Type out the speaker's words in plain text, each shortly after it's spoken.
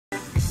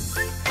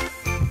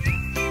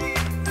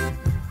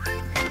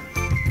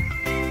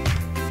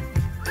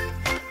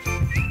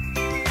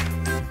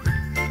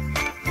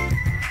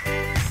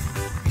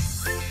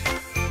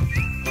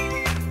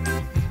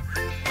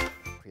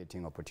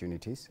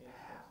opportunities.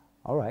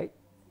 All right,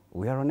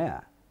 we are on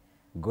air.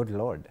 Good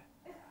Lord.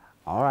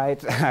 All right,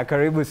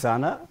 karibu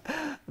sana.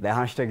 The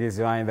hashtag is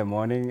Y in the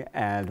morning,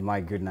 and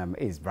my good name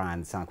is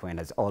Brian Sanko. And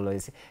as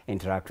always,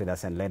 interact with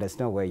us and let us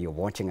know where you're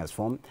watching us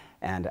from.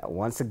 And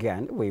once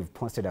again, we've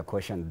posted a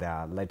question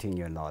there letting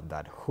you know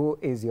that who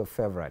is your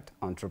favorite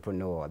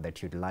entrepreneur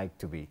that you'd like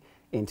to be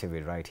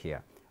interviewed right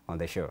here on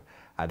the show.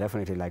 I'd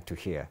definitely like to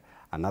hear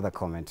another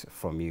comment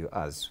from you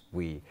as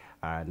we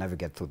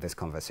navigate through this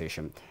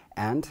conversation.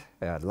 And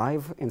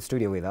live in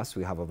studio with us,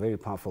 we have a very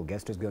powerful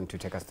guest who's going to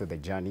take us through the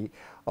journey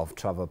of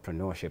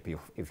travelpreneurship.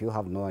 If you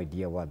have no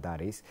idea what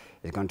that is,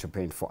 he's going to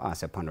paint for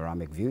us a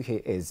panoramic view. He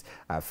is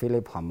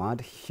Philip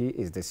Hamad. He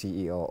is the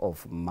CEO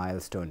of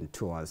Milestone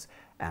Tours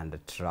and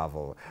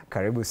Travel.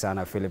 Karibu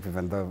sana, Philip,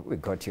 even though we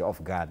got you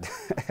off guard.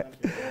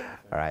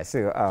 All right,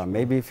 so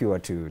maybe if you were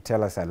to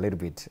tell us a little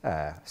bit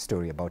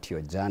story about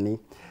your journey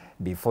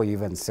before you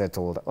even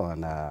settled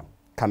on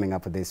coming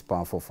up with this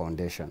powerful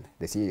foundation,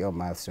 the CEO of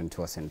Milestone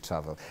Tours and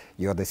Travel.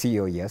 You're the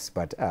CEO, yes,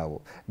 but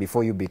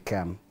before you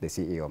became the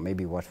CEO,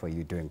 maybe what were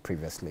you doing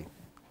previously?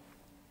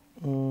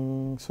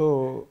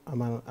 So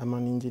I'm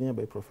an engineer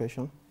by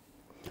profession,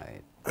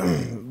 Right.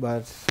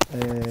 but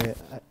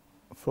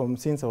from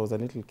since I was a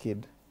little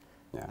kid,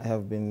 Yeah. I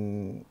have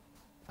been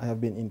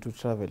into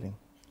traveling.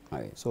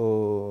 Right.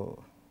 So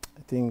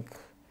I think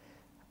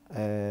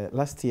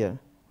last year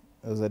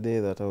was a day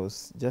that I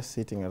was just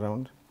sitting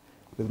around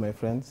with my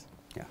friends.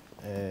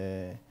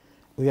 Yeah.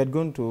 We had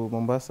gone to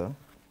Mombasa,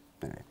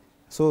 Right.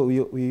 so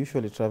we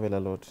usually travel a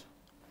lot.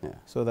 Yeah.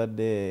 So that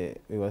day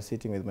we were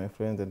sitting with my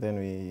friends, and then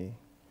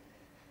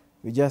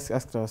we just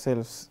asked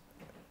ourselves,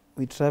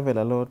 we travel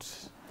a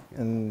lot,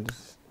 Yeah. and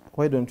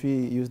why don't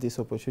we use this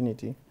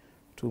opportunity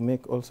to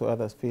make also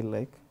others feel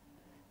like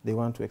they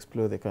want to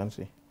explore the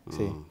country?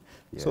 See.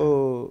 Yeah.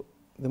 So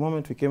the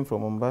moment we came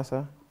from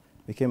Mombasa,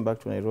 we came back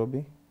to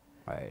Nairobi.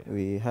 Right.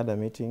 We had a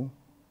meeting,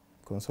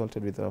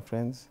 consulted with our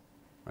friends.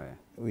 Right.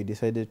 We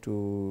decided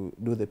to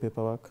do the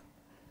paperwork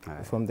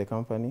Right. from the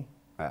company.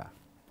 Yeah.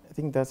 I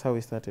think that's how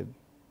we started.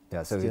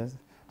 Yeah. So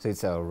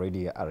it's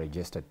already a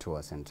registered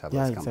tours and travels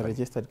Yeah, company. it's a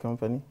registered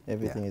company.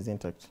 Everything is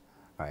intact.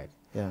 Right.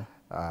 Yeah.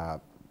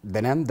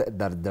 The name,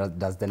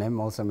 does the name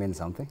also mean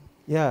something?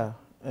 Yeah.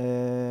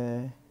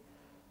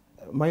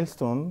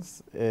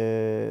 Milestones,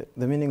 the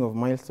meaning of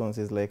milestones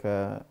is like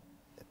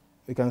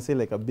we can say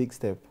like a big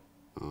step.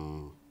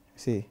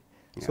 See.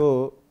 Yeah.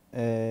 So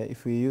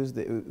if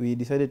we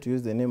decided to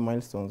use the name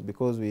Milestones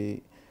because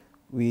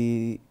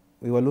we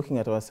were looking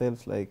at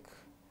ourselves like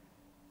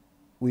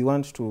we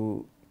want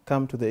to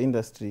come to the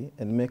industry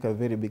and make a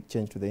very big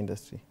change to the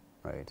industry.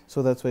 Right.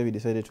 So that's why we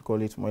decided to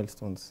call it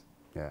Milestones.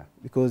 Yeah.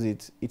 Because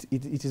it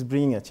is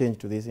bringing a change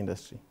to this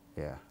industry.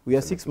 Yeah. We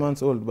are 6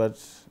 months old, but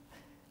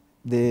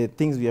the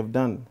things we have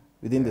done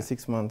within the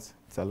 6 months,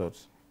 it's a lot.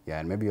 Yeah,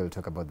 and maybe you'll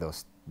talk about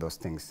those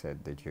things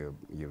that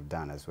you've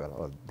done as well,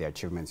 or the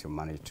achievements you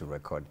managed to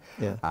record.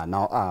 Yeah.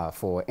 Now,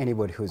 for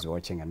anybody who's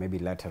watching, and maybe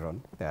later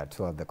on,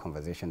 throughout the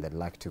conversation, they'd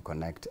like to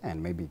connect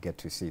and maybe get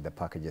to see the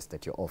packages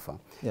that you offer.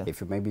 Yeah.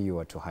 If maybe you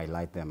were to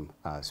highlight them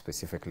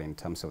specifically in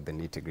terms of the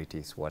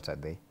nitty-gritties, what are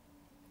they?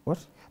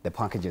 What? The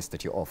packages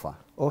that you offer.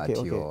 Okay, at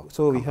okay. your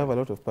So we company. have a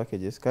lot of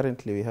packages.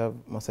 Currently, we have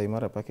Masai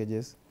Mara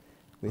packages.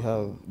 We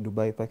have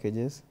Dubai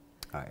packages.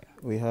 Right.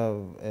 We have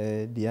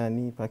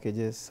Diani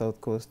packages, South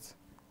Coast,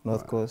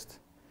 North Right. Coast.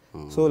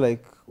 So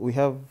like we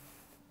have,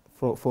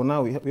 for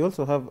now, we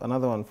also have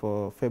another one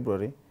for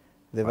February,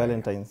 the Right.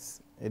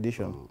 Valentine's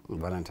edition.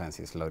 Valentine's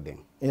is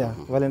loading. Yeah,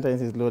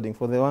 Valentine's is loading.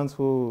 For the ones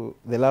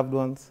the loved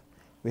ones,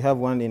 we have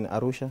one in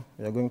Arusha.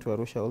 We are going to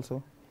Arusha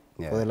also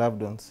for the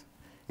loved ones.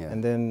 Yeah.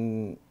 And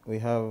then we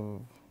have,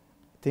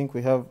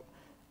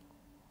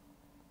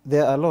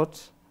 there are a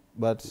lot,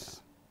 but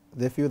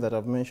the few that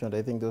I've mentioned,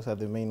 I think those are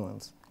the main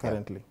ones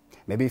currently. Yeah.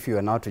 Maybe if you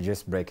were now to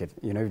just break it,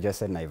 you just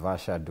said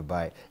Naivasha,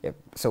 Dubai. Yeah.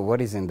 So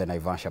what is in the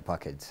Naivasha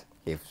package?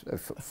 If,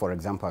 for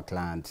example, a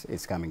client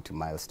is coming to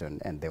Milestone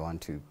and they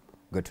want to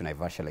go to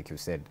Naivasha, like you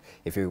said,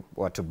 if you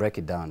were to break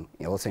it down,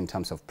 also in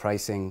terms of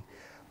pricing,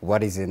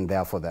 what is in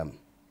there for them?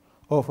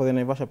 Oh, for the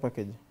Naivasha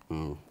package?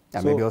 And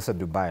So maybe also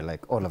Dubai,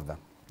 like all of them,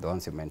 the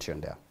ones you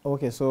mentioned there.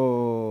 Okay,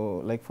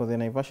 so like for the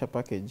Naivasha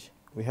package,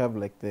 we have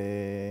like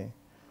we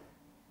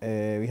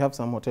have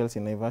some hotels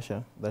in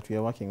Naivasha that we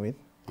are working with.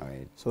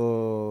 Right.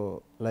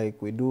 So like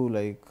we do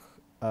like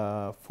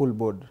full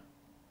board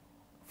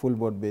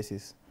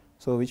basis.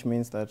 So which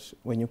means that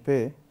when you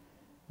pay,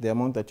 the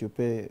amount that you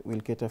pay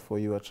will cater for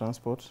your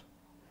transport,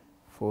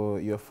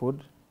 for your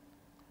food.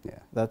 Yeah.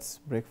 That's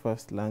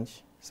breakfast,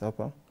 lunch,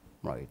 supper.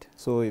 Right.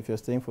 So if you're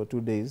staying for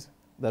 2 days,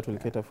 that will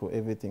cater for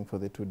everything for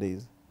the 2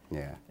 days.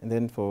 Yeah. And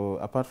then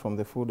apart from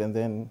the food, and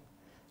then,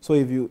 so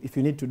if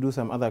you need to do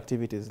some other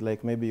activities,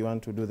 like maybe you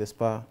want to do the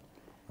spa,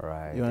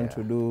 Right. you want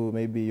to do,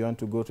 maybe you want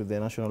to go to the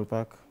national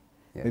park,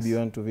 Yes. maybe you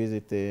want to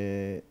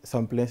visit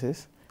some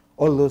places,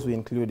 all those we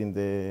include in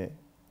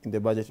the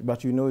budget.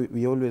 But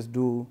we always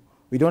do,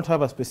 we don't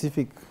have a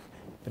specific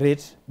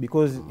rate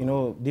because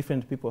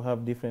different people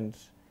have different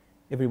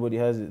everybody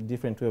has a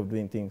different way of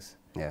doing things.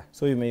 Yeah.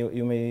 So you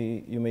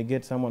may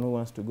get someone who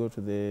wants to go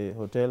to the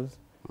hotels,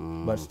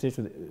 but stay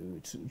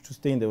to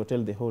stay in the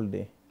hotel the whole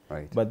day.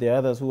 Right. But there are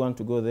others who want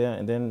to go there,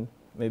 and then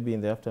maybe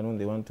in the afternoon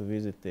they want to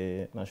visit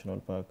the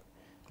national park.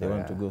 They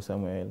want to go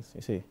somewhere else.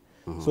 You see.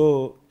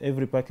 So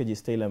every package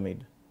is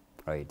tailor-made.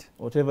 Right.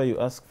 Whatever you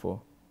ask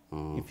for,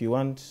 if you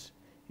want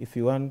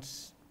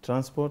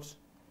transport,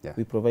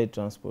 we provide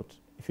transport.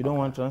 If you don't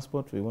want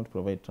transport, we won't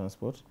provide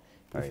transport.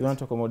 If you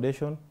want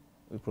accommodation,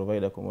 we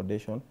provide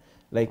accommodation.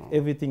 Like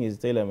everything is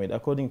tailor-made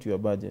according to your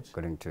budget.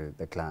 According to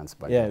the client's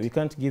budget. Yeah, we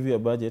can't give you a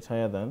budget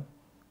higher than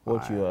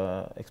what you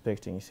are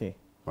expecting, you see.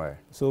 Right.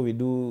 So we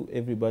do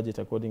every budget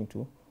according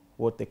to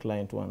what the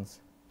client wants.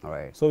 All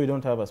right. So we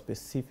don't have a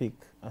specific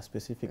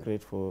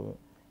rate for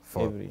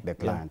every the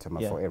client,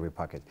 for every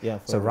package. Yeah.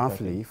 So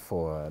roughly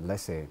for,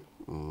 let's say,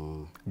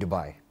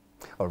 Dubai,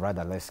 or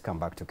rather, let's come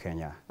back to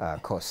Kenya.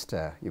 Cost,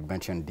 you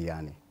mentioned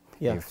Diani.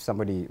 Yeah. If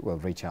somebody will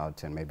reach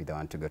out and maybe they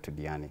want to go to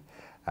Diani,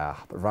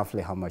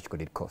 roughly how much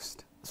could it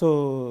cost?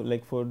 So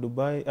like for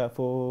Dubai,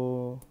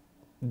 for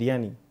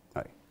Diani,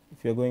 right.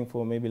 If you're going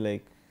for maybe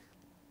like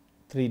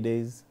 3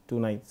 days, 2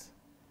 nights,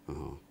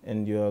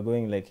 and you are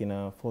going like in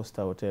a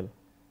 4-star hotel,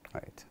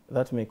 right,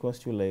 that may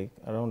cost you like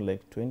around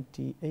like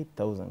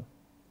 28,000.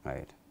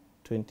 Right.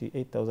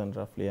 28,000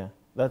 roughly, yeah.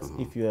 That's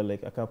if you are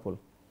like a couple.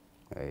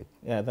 Right.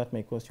 Yeah, that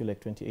may cost you like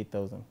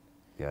 28,000.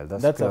 Yeah,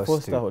 that's a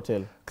 4-star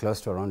hotel.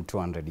 Close to around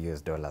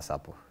 $200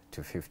 up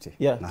to 50.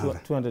 Yeah,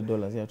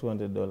 $200. Yeah,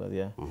 $200.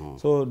 Yeah.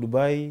 So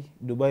Dubai,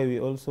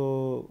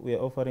 we are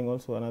offering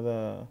also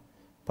another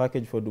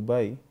package for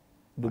Dubai.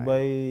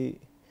 Dubai,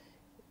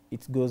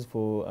 it goes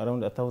for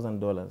around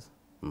 $1,000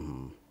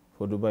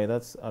 for Dubai.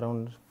 That's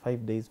around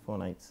 5 days, 4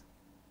 nights.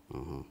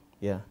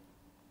 Yeah.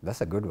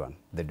 That's a good one,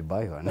 the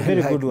Dubai one. A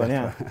very good one,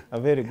 yeah.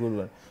 A very good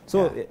one.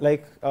 So,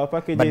 like our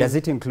package. But does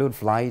it include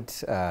flight,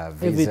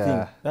 visa?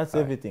 Everything. That's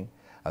everything.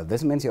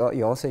 This means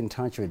you're also in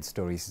touch with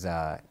stories,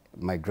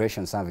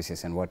 migration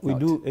services and whatnot.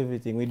 We do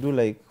everything. We do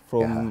like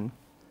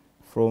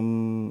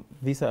from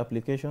visa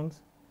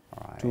applications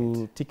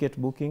to ticket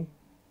booking.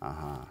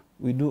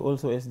 We do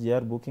also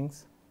SGR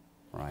bookings.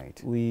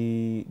 Right.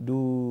 We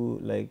do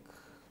like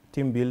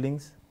team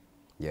buildings.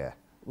 Yeah.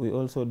 We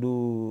also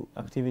do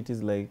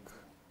activities like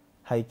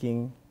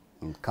hiking.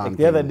 Camping. Like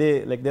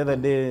the other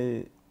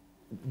day,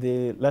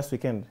 the last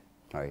weekend,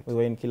 we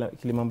were in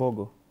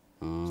Kilimambogo.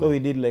 So we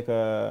did like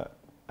a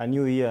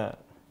new year.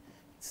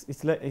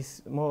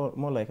 It's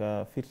more like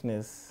a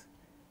fitness.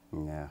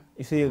 Yeah.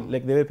 You see,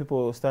 like the way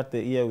people start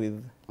the year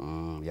with.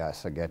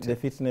 Yes, I get the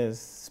fitness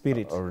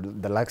spirit. Or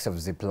the likes of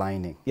zip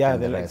lining. Yeah,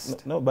 the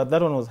rest. No, but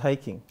that one was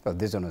hiking. Oh,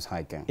 this one was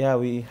hiking. Yeah,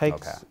 we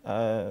hiked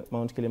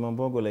Mount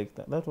Kilimambogo like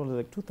that. That was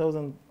like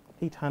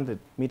 2,800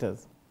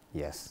 meters.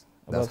 Yes,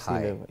 above that's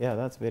high. sea level. Yeah,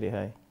 that's very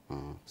high.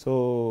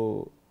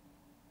 So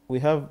we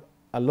have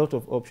a lot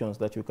of options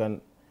that you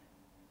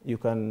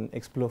can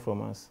explore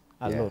from us.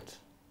 A lot.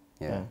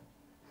 Yeah.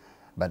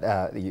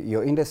 But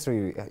your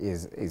industry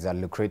is a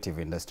lucrative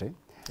industry.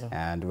 Yeah.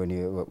 And when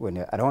you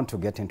I don't want to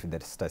get into the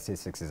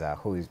statistics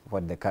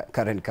what the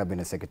current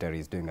cabinet secretary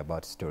is doing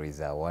about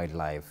stories,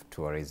 wildlife,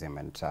 tourism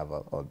and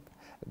travel, or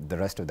the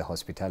rest of the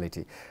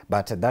hospitality.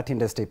 But that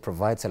industry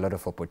provides a lot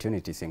of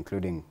opportunities,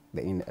 including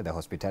the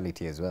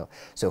hospitality as well.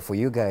 So for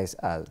you guys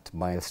at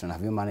Milestone,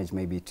 have you managed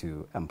maybe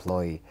to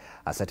employ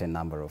a certain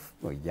number of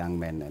young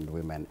men and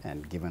women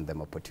and given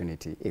them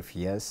opportunity? If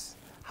yes,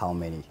 how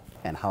many?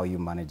 And how are you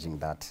managing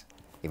that,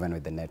 even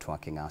with the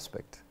networking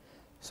aspect?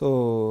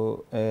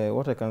 So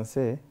what I can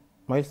say,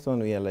 Milestone,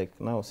 we are like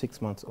now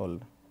 6 months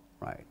old.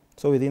 Right.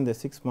 So within the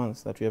 6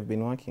 months that we have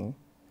been working,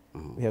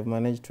 we have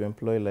managed to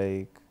employ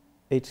like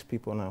 8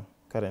 people now,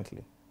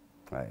 currently.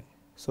 Right.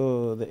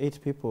 So the 8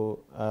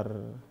 people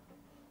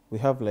we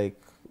have like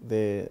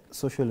the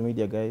social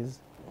media guys.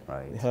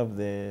 Right. We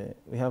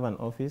have an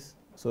office,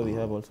 so we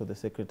have also the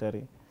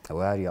secretary.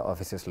 Where are your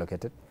offices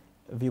located?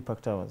 View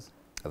Park Towers.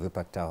 View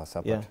Park Towers,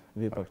 support? Yeah,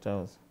 View Park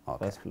Towers,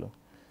 first floor.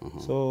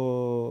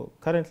 So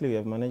currently we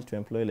have managed to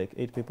employ like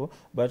 8 people,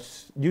 but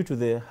due to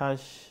the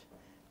harsh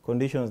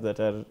conditions that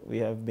we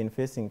have been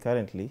facing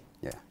currently,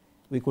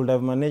 we could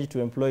have managed to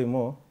employ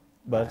more,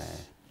 but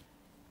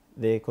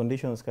the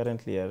conditions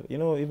currently are,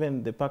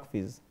 even the park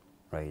fees.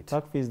 Right.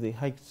 Park fees, they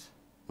hiked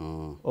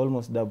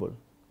almost double.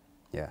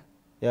 Yeah.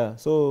 Yeah,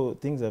 so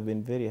things have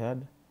been very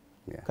hard.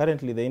 Yeah.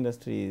 Currently the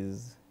industry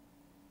is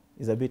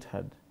a bit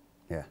hard.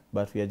 Yeah.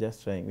 But we are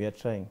just trying. We are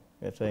trying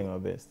our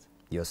best.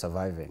 You're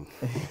surviving.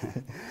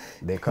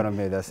 The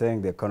economy, they're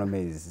saying the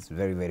economy is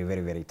very, very,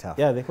 very, very tough.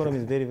 Yeah, the economy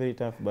is very, very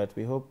tough, but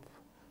we hope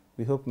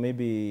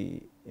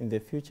maybe in the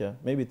future,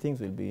 maybe things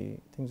will be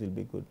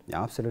good.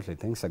 Yeah, absolutely.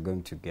 Things are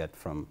going to get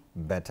from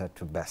better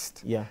to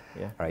best. Yeah.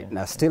 Right. Yeah,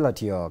 now, still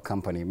at your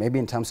company, maybe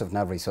in terms of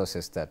now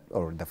resources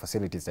or the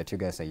facilities that you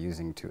guys are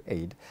using to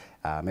aid,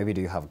 maybe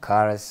do you have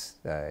cars?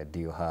 Do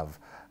you have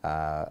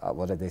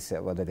what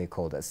do they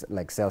call this?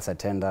 Like sales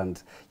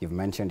attendant? You've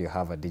mentioned you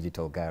have a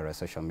digital guy or a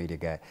social media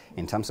guy.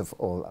 In terms of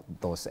all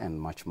those and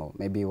much more,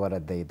 maybe what are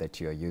they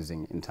that you're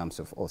using in terms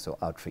of also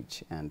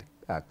outreach and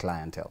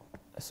clientele?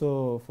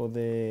 So for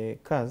the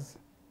cars,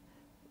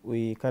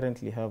 we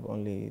currently have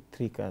only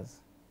 3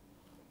 cars.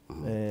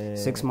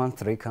 6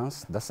 months, 3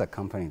 cars. That's a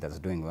company that's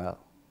doing well.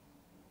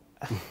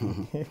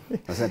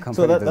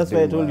 So that's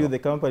why I told you the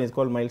company is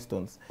called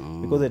Milestones,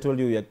 because I told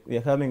you we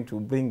are coming to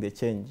bring the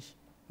change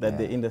that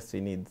the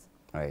industry needs.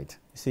 Right.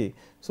 See,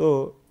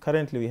 so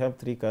currently we have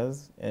 3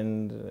 cars,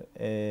 and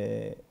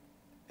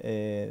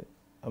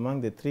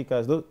among the 3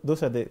 cars,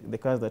 those are the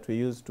cars that we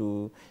use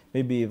to,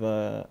 maybe if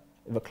a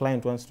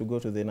client wants to go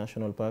to the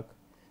national park,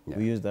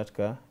 we use that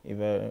car. If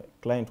a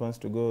client wants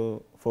to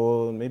go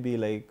for maybe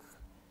like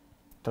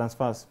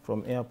transfers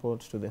from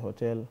airport to the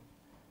hotel,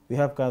 we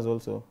have cars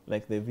also,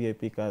 like the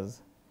VIP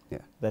cars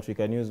that we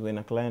can use when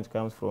a client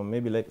comes from,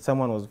 maybe like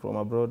someone was from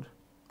abroad,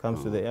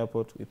 comes to the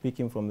airport, we pick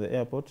him from the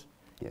airport,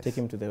 take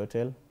him to the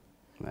hotel.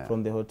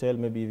 From the hotel,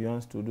 maybe if he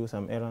wants to do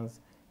some errands,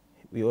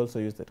 we also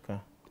use that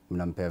car.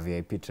 Mnampea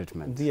VIP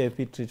treatment.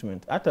 VIP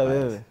treatment. Hata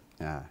wewe.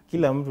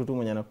 Kila mtu tu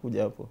mwenye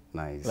anakuja hapo.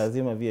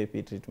 Lazima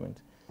VIP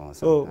treatment. Awesome.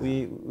 So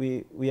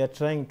we are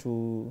trying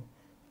to,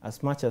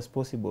 as much as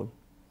possible,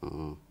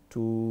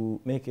 to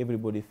make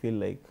everybody feel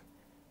like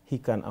he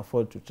can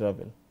afford to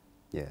travel.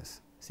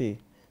 Yes. See,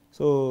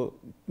 so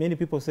many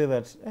people say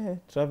that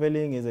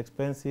traveling is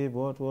expensive,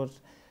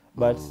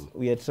 but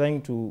we are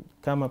trying to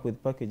come up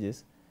with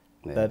packages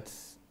that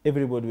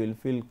everybody will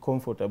feel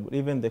comfortable.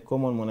 Even the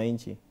common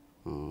mwananchi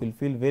will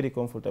feel very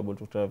comfortable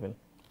to travel.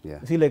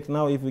 See, like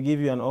now, if we give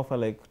you an offer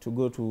like to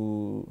go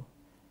to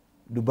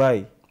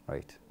Dubai,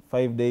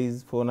 5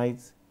 days, 4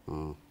 nights,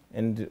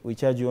 and we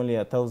charge you only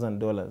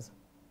 $1,000.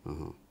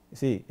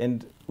 See,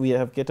 and we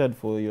have catered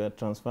for your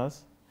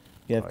transfers,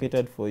 we have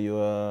catered for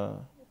your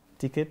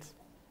tickets,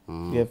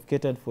 we have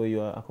catered for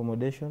your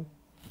accommodation,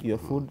 your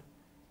food,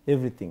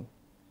 everything.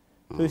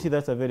 So you see,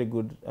 that's a very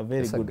good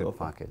offer.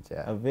 Package,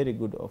 a very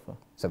good offer.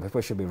 So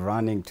people should be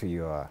running to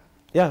your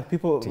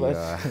people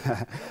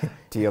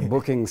to your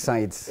booking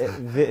sites.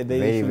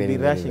 They should be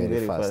rushing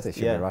very fast. They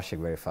should be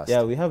rushing very fast.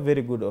 Yeah, we have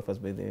very good offers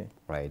by the way.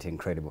 Right,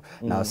 incredible.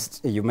 Now,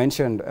 you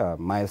mentioned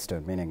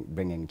milestone, meaning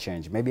bringing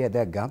change. Maybe are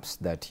there gaps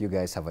that you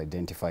guys have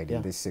identified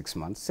in these 6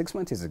 months? 6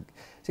 months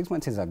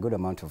is a good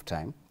amount of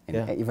time,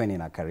 even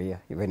in a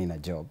career, even in a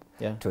job,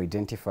 to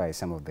identify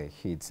some of the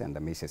hits and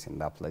the misses in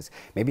that place.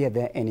 Maybe are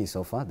there any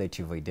so far that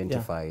you've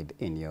identified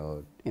in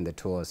the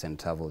tours and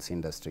travels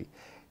industry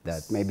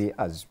that maybe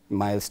as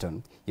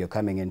milestone you're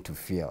coming in to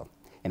feel?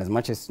 And as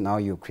much as now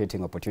you're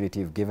creating opportunity,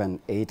 you've given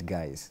 8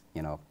 guys,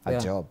 a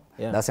job.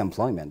 That's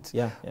employment,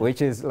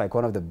 which is like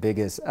one of the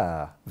biggest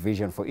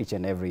vision for each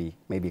and every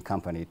maybe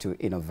company, to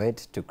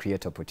innovate, to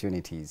create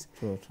opportunities.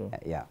 True.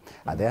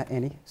 Are there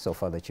any so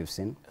far that you've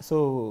seen?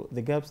 So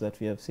the gaps that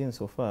we have seen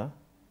so far,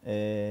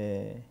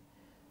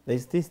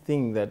 there's this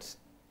thing that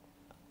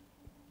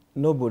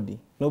nobody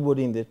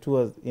in the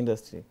tours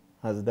industry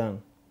has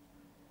done.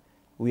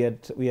 We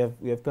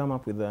have come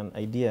up with an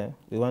idea.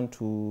 We want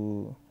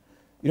to,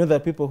 there are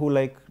people who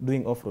like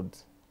doing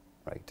off-roads.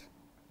 Right.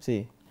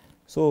 See,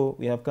 so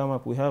we have come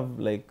up, we have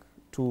like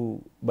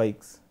 2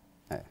 bikes,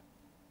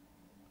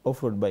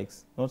 off-road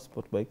bikes, not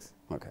sport bikes,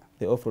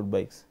 the off-road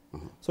bikes.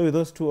 So with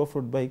those 2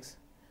 off-road bikes,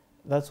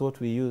 that's what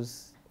we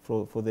use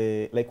for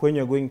the, like when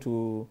you're going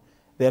to,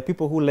 there are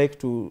people who like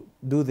to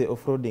do the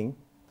off-roading,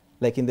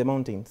 like in the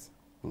mountains.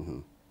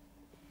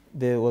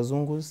 The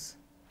Wazungus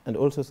and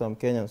also some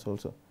Kenyans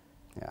also.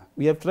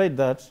 We have tried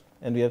that,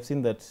 and we have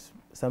seen that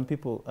some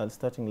people are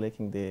starting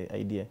liking the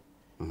idea.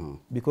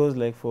 Because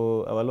like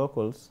for our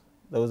locals,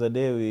 there was a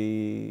day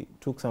we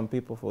took some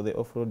people for the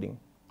off-roading.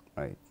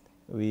 Right.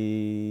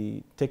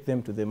 We take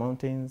them to the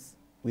mountains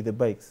with the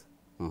bikes.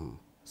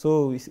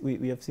 So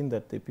we have seen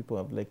that the people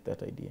have liked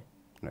that idea.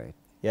 Right.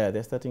 Yeah,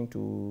 they're starting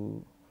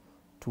to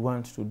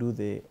want to do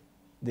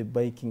the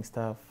biking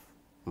stuff.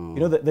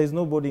 There's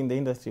nobody in the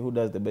industry who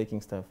does the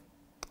biking stuff.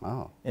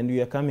 And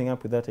we are coming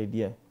up with that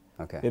idea.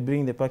 We're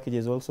bringing the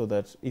packages also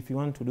that if you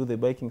want to do the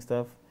biking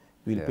stuff,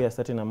 we'll pay a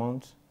certain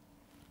amount.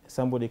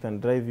 Somebody can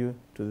drive you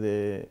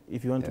to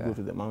if you want to go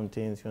to the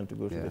mountains, you want to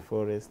go to the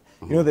forest.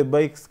 The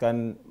bikes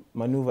can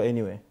maneuver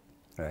anywhere.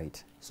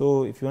 Right.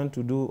 So if you want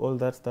to do all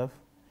that stuff,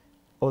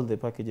 all the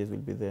packages will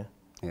be there.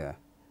 Yeah.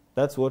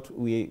 That's what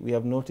we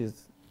have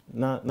noticed.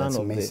 None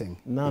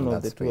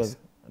of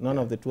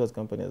the tours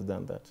company has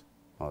done that.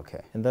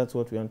 Okay. And that's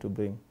what we want to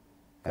bring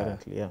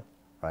currently,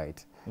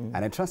 Right.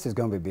 And I trust it's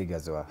going to be big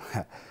as well.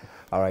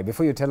 All right.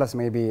 Before you tell us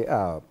maybe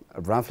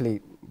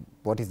roughly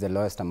what is the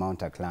lowest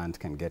amount a client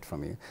can get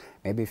from you,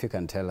 maybe if you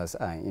can tell us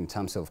in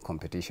terms of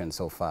competition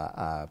so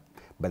far,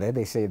 but then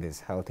they say there's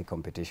healthy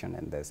competition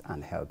and there's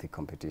unhealthy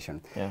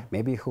competition.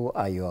 Maybe who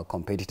are your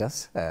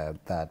competitors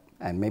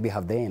and maybe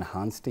have they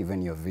enhanced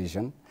even your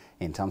vision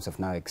in terms of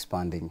now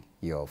expanding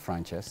your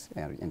franchise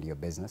and your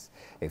business?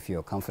 If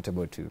you're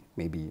comfortable to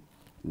maybe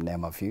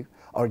name a few,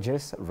 or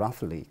just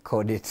roughly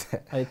code it.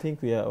 I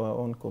think we are our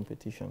own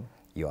competition.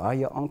 You are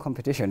your own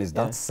competition. Is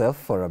that safe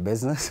for a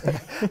business?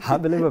 I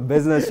believe a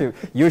business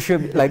you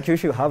should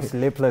have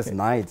sleepless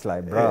nights.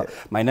 Like, bro,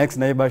 my next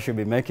neighbor should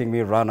be making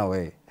me run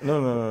away.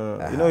 No.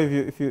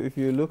 If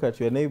you look at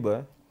your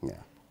neighbor,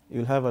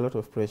 you'll have a lot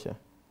of pressure.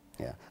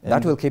 Yeah,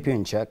 that will keep you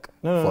in check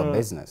for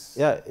business.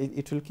 Yeah,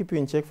 it will keep you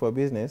in check for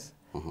business,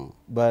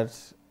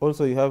 but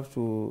also you have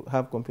to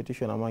have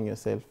competition among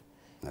yourself.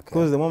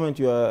 Because the moment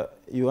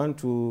you want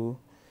to,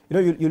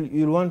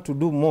 you'll want to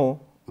do more,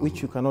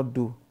 which you cannot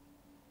do.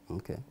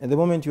 Okay. And the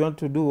moment you want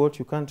to do what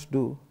you can't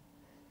do,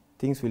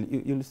 things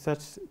will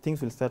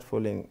start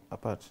falling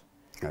apart.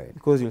 Right.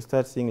 Because you'll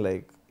start seeing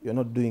like you're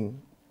not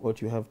doing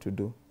what you have to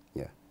do.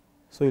 Yeah.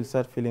 So you'll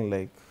start feeling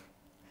like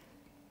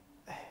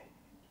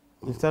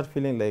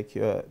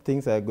your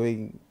things are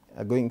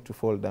going to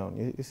fall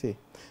down. You see.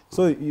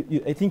 So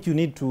I think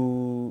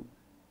you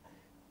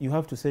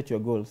have to set your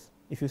goals.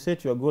 If you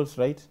set your goals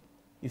right,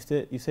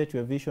 you set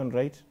your vision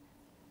right.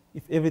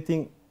 If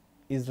everything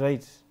is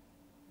right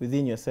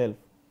within yourself,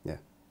 yeah,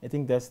 I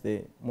think that's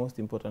the most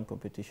important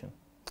competition.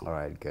 All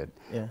right, good.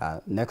 Yeah.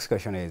 Next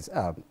question is,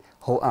 how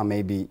are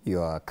maybe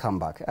your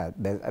comeback?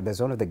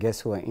 There's one of the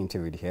guests who I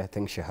interviewed here. I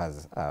think she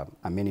has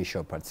a mini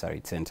shop at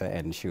Sarit Center,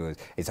 and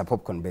it's a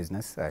popcorn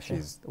business.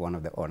 She's one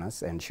of the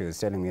owners, and she was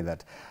telling me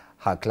that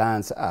her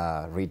clients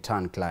are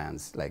return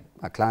clients. Like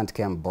a client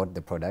came, bought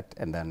the product,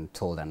 and then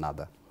told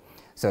another.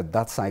 So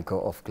that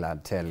cycle of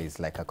clientele is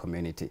like a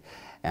community.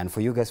 And for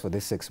you guys, for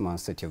these 6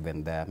 months that you've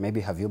been there, maybe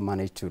have you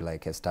managed to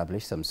like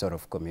establish some sort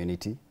of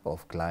community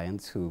of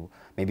clients who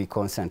maybe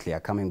constantly are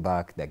coming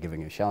back, they're giving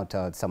you shout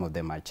outs, some of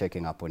them are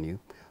checking up on you?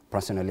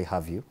 Personally,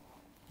 have you?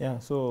 Yeah,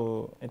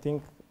 so I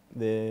think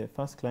the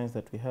first clients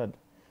that we had,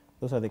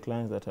 those are the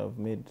clients that have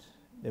made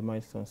the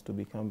milestones to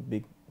become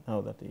big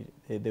now, that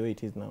the way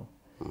it is now.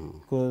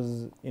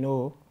 Because,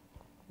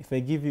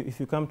 if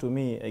you come to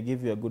me, I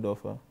give you a good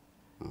offer.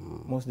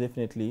 Most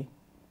definitely,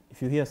 if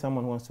you hear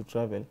someone wants to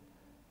travel,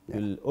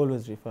 you'll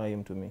always refer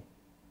him to me.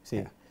 See,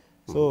 yeah.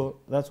 So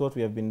that's what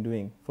we have been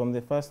doing from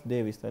the first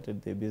day we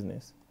started the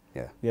business.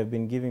 Yeah, we have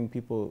been giving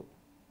people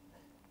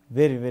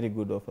very, very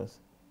good offers.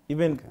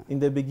 Even in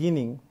the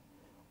beginning,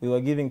 we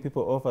were giving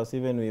people offers. We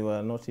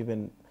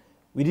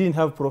didn't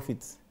have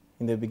profits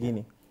in the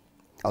beginning.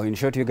 Oh, in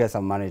short, you guys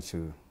have managed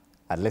to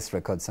at least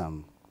record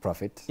some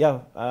profit. Yeah,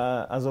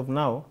 as of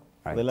now,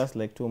 the last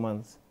like 2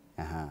 months.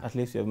 At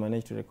least we have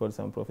managed to record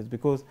some profits,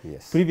 because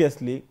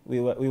previously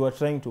we were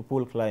trying to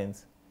pull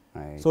clients,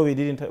 so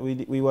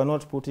we were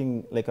not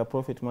putting like a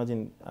profit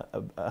margin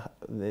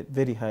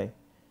very high.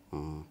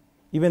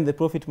 Even the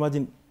profit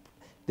margin,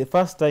 the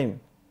first time,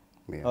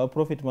 our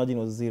profit margin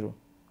was 0.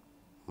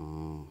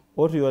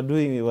 What we were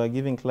doing, we were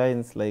giving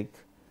clients like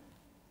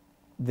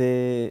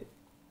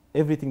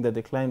everything that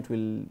the client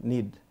will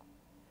need.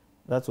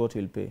 That's what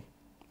we'll pay.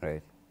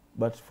 Right.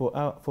 But for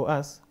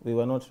us, we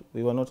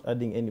were not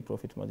adding any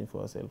profit margin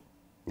for ourselves.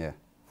 Yeah.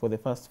 For the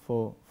first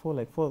for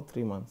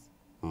 3 months.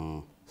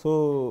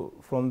 So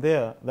from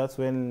there, that's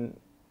when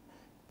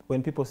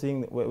people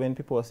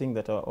were seeing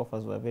that our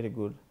offers were very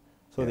good,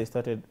 so they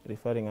started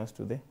referring us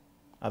to the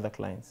other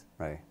clients.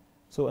 Right.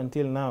 So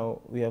until now,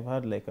 we have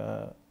had like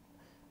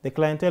the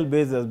clientele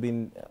base has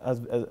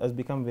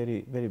become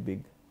very, very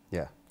big.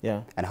 Yeah.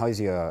 Yeah. And how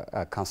is your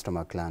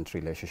customer-client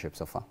relationship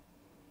so far?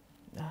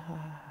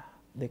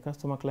 The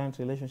customer-client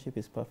relationship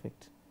is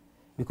perfect,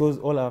 because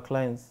all our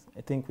clients,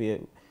 I think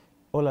we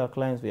have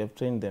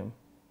trained them.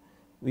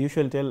 We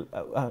usually tell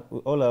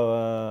all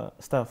our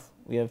staff,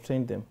 we have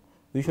trained them.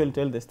 We usually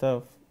tell the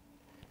staff,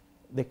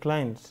 the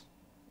client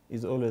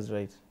is always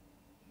right.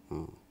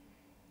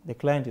 The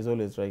client is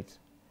always right,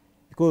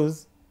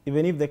 because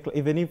even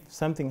if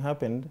something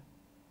happened,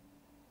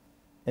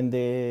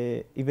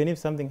 the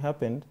client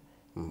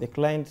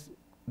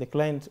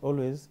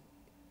always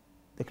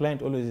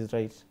is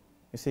right.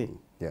 You see?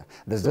 Yeah.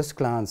 There's those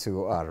clients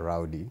who are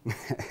rowdy.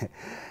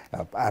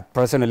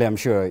 Personally, I'm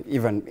sure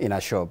even in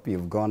a shop,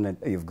 you've gone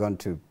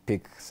to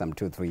pick some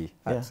 2, 3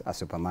 at a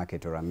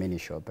supermarket or a mini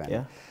shop,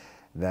 and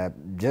the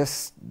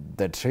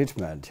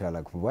treatment, you're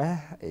like,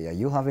 where are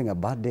you having a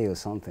bad day or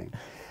something?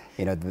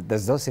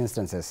 There's those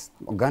instances,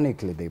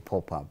 organically they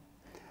pop up.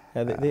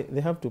 Yeah,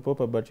 they have to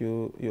pop up, but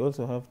you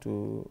also have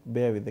to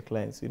bear with the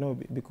clients,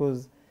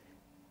 because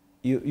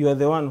you are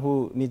the one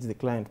who needs the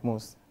client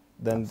most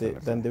than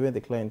the way the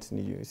clients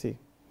need you, you see.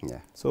 Yeah.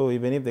 So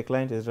even if the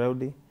client is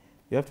rowdy,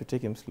 you have to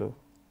take him slow.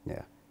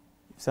 Yeah.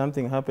 If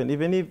something happened,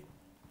 even if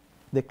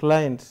the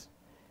client,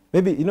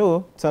 maybe,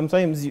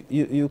 sometimes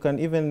you can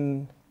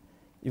even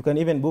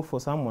book for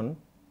someone,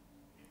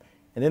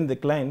 and then the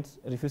client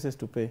refuses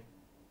to pay.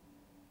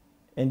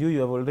 And you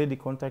have already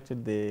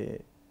contacted the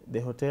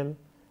hotel,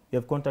 you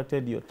have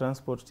contacted your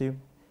transport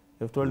team,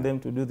 you have told them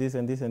to do this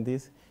and this and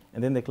this,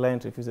 and then the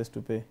client refuses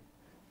to pay.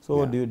 So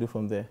what do you do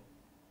from there?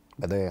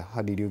 But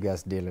how did you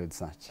guys deal with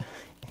such?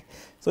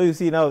 So you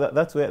see now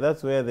that's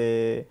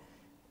where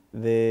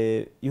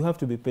you have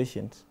to be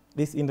patient.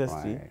 This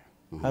industry,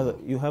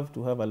 you have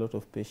to have a lot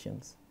of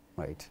patience.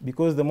 Right.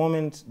 Because the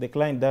moment the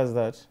client does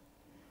that,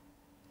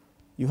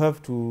 you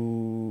have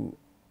to,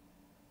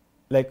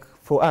 like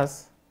for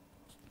us,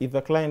 if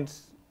a client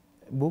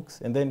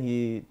books and then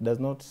he does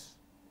not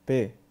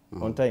pay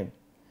on time,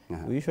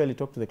 we usually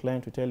talk to the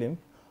client to tell him,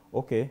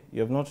 okay,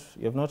 you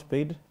have not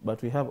paid,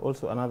 but we have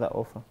also another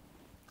offer,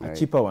 a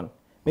cheaper one.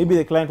 Maybe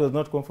the client was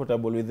not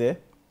comfortable with the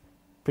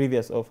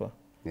previous offer.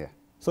 Yeah.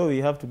 So we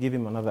have to give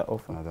him another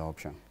offer. Another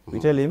option. We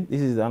tell him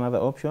this is another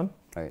option.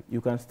 Right.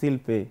 You can still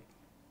pay.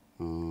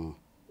 You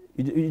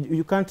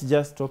can't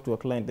just talk to a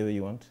client the way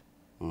you want.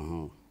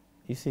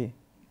 You see?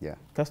 Yeah.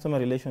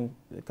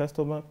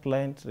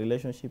 Customer-client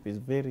relationship is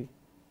very,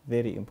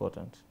 very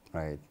important.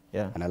 Right.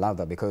 Yeah. And I love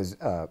that because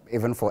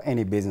even for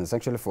any business,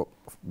 actually for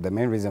the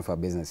main reason for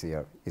business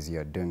here is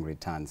you're doing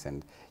returns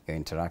and you're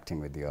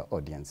interacting with your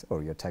audience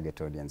or your target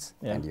audience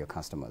and your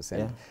customers.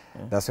 And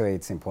that's why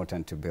it's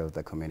important to build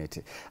the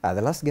community.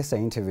 The last guest I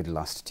interviewed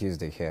last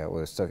Tuesday here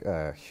was,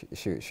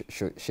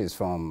 she's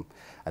from,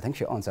 I think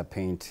she owns a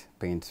paint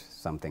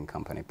something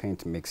company,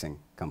 paint mixing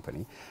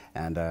company.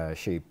 And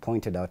she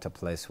pointed out a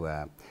place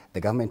where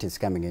the government is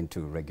coming in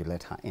to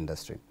regulate her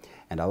industry.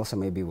 And I also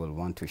maybe will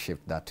want to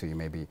shift that to you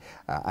maybe,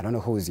 I don't know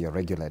who is your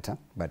regulator,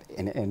 but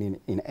in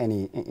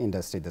any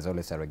industry there's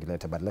always a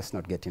regulator, but let's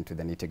not get into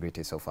the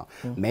nitty-gritty so far.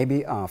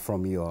 Maybe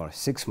from your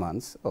 6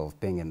 months of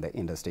being in the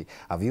industry,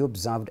 have you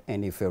observed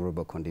any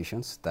favorable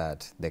conditions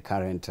that the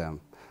current,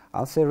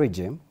 I'll say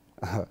regime,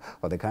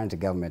 or the current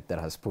government that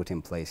has put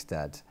in place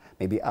that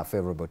maybe are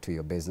favorable to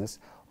your business,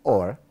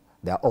 or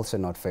they are also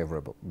not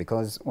favorable?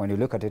 Because when you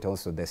look at it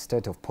also, the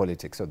state of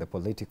politics or the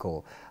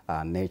political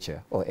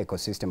nature or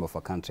ecosystem of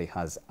a country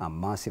has a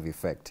massive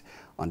effect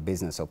on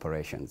business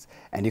operations.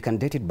 And you can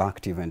date it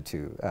back to even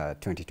to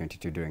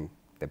 2022 during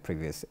the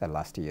previous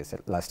last year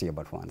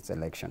but once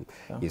election.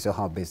 You saw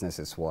how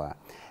businesses were.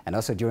 And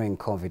also during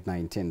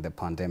COVID-19, the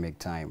pandemic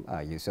time,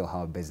 you saw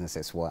how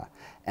businesses were.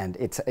 And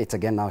it's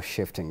again now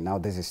shifting. Now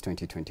this is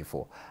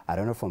 2024. I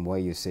don't know from where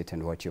you sit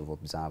and what you've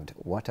observed,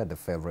 what are the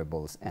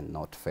favorables and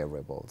not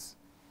favorables?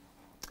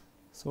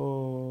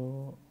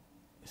 So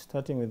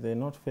starting with the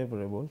not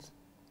favorables,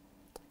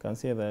 I can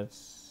say that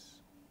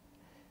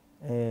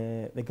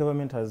the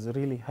government has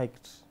really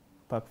hiked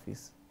park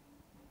fees.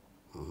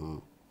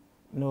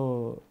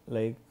 No,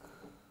 like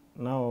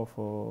now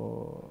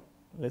for,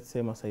 let's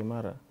say, Masai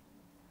Mara,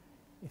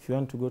 if you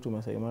want to go to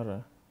Masai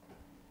Mara,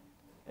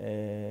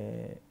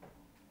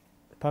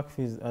 park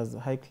fees has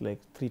hiked like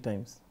 3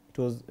 times. It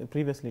was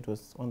previously it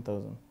was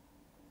 1,000.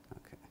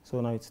 Okay. So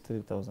now it's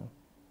 3,000.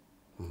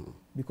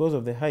 Because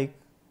of the hike,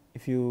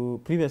 if you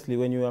previously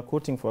when you were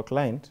quoting for a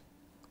client,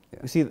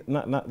 you see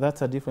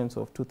that's a difference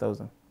of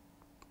 2,000.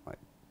 Right.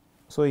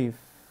 So if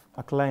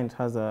a client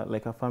has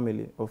like a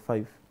family of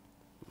 5,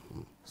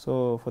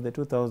 so for the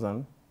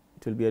 2,000,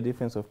 it will be a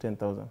difference of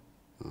 10,000.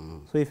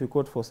 So if you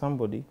quote for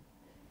somebody,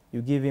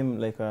 you give him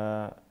like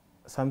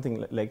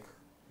something like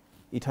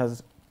it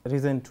has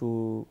risen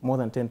to more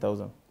than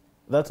 10,000.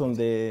 That's on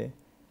the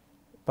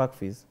park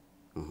fees.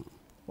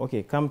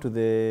 Okay, come to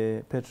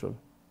the petrol.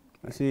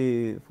 You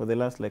see, for the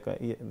last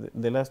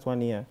the last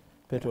 1 year,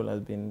 petrol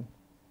has been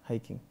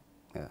hiking.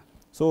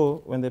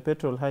 So when the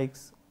petrol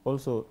hikes,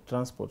 also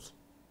transport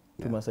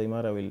to Masai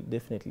Mara will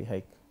definitely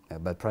hike.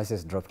 But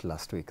prices dropped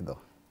last week, though.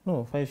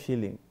 No, 5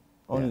 shilling,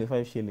 only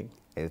 5 shilling.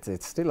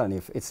 It's still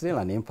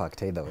an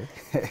impact either way.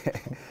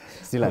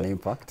 Still an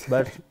impact.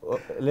 But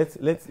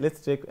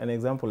let's take an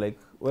example like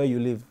where you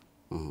live.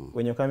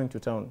 When you're coming to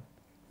town,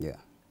 you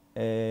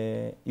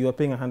are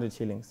paying 100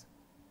 shillings,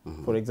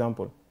 for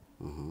example.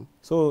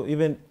 So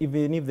even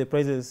if the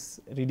price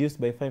is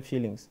reduced by 5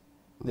 shillings,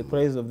 the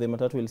price of the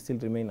matatu will still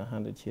remain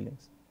 100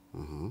 shillings.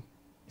 You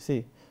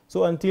see,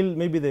 so until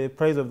maybe the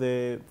price of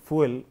the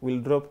fuel will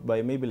drop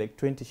by maybe like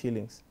 20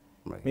 shillings,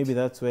 maybe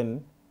that's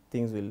when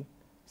things will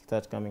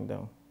start coming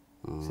down.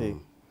 See,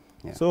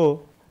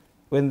 so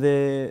when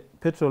the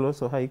petrol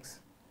also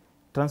hikes,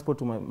 transport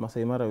to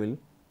Masai Mara will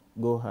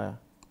go higher.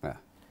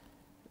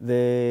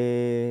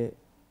 The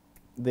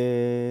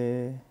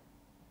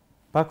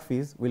park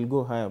fees will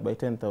go higher by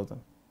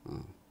 10,000.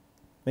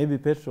 Maybe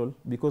petrol,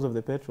 because of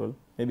the petrol,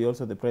 maybe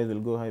also the price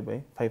will go high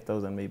by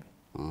 5,000 maybe.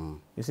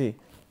 You see,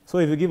 so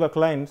if you give a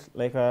client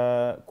like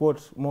a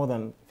quote more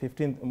than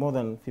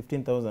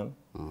 15,000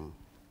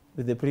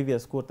 with the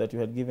previous quote that you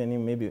had given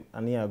him maybe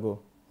a year ago,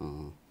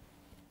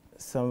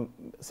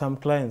 some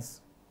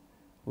clients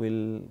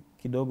will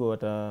kidogo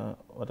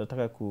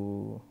watataka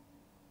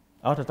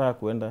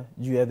kuenda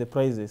juu ya the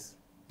prices.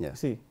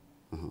 See,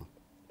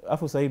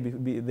 afu sahi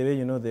the way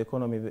you know the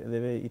economy, the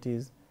way it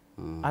is,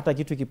 hata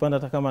kitu ikipanda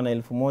hata kama na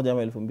 1,000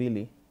 ama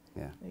 2,000,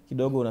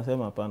 kidogo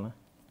unasema hapana.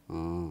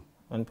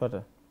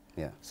 Unapata?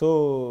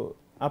 So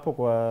hapo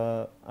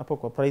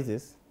kwa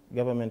prices,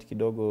 government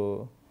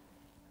kidogo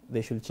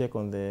they should check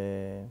on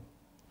the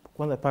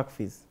park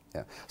fees.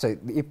 So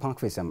the park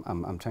fees,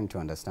 I'm trying to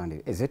understand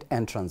it. Is it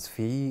entrance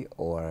fee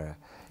or?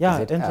 Is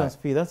it entrance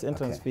fee. That's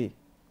entrance fee.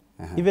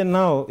 Even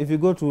now, if you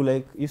go to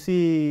like you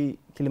see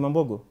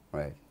Kilimambogo,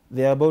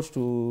 they are about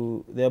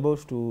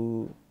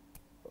to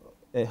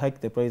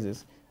hike the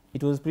prices.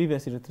 It was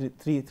previously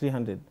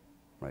 300,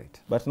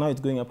 but now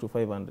it's going up to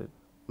 500.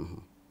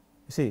 You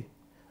see,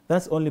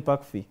 that's only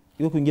park fee.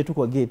 You can get to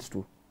kwa gate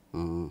too.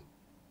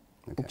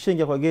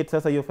 Ukishaingia kwa gate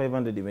sasa hiyo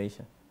 500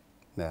 imeisha.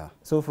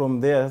 So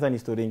from there sasa ni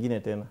story nyingine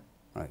tena.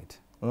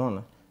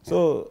 Unaona?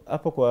 So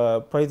hapo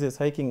kwa prices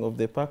hiking of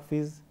the park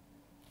fees,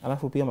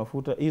 Alafu pia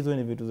mafuta, hizo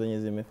ni vitu zenye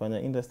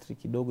zimefanya industry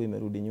kidogo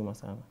imerudi nyuma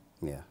sana.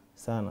 Yeah.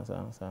 Sana.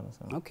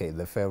 Okay,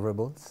 the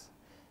favorables?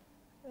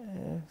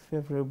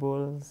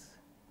 Favorables,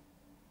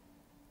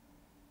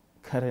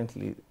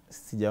 currently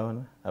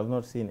sijaona. I've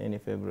not seen any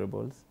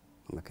favorables.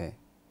 Okay.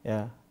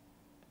 Yeah,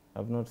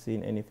 I've not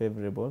seen any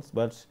favorables,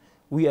 but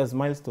we as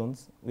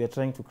Milestones, we are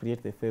trying to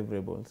create the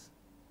favorables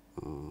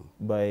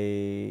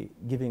by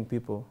giving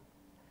people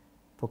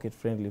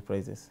pocket-friendly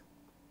prices.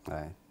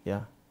 Right.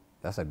 Yeah.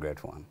 That's a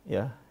great one.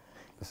 Yeah.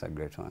 That's a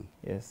great one.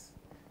 Yes.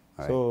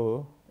 All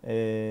so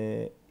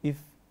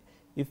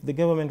if the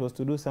government was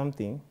to do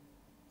something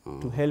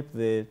to help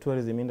the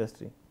tourism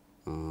industry,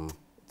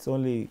 it's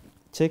only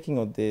checking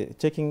at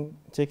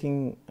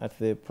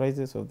the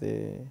prices of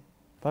the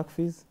park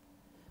fees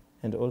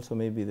and also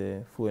maybe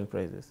the fuel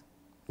prices.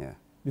 Yeah.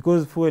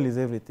 Because fuel is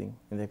everything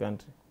in the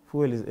country.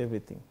 Fuel is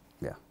everything.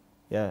 Yeah.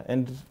 Yeah.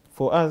 And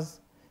for us,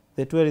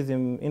 the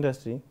tourism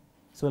industry,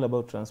 it's all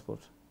about transport.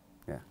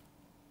 Yeah.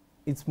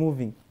 It's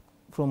moving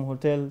from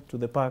hotel to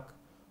the park,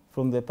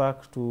 from the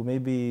park to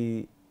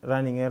maybe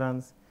running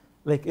errands.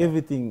 Like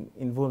everything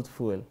involves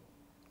fuel.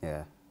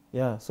 Yeah.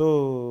 Yeah.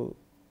 So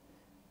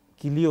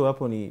kilio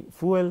hapo ni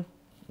fuel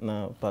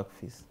na park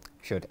fees.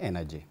 Short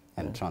energy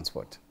and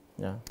transport.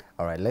 Yeah.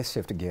 All right, let's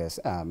shift gears.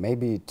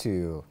 Maybe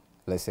to,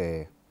 let's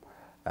say,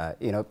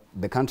 you know,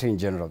 the country in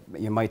general.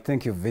 You might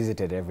think you've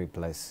visited every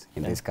place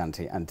in this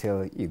country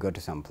until you go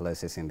to some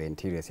places in the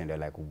interior and you're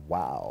like,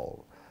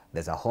 wow,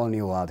 there's a whole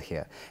new world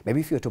here. Maybe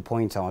if you were to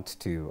point out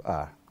to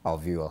our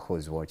viewer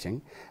who's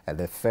watching,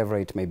 the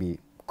favorite maybe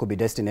could be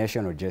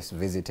destination or just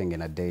visiting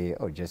in a day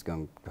or just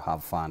going to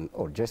have fun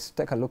or just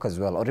take a look as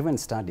well or even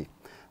study.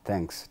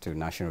 Thanks to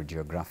National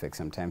Geographic,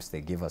 sometimes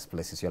they give us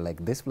places. You're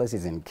like, this place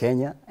is in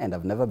Kenya and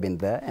I've never been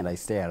there and I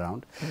stay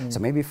around.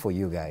 So maybe for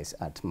you guys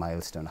at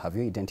Milestone, have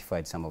you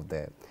identified some of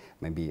the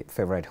maybe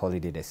favorite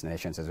holiday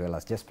destinations as well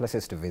as just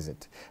places to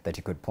visit that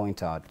you could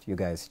point out, you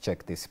guys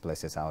check these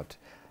places out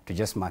to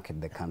just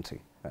market the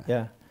country? Right?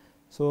 Yeah.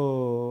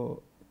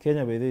 So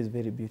Kenya by the way is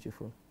very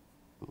beautiful.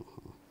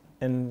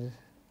 And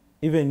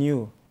even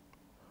you,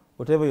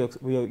 whatever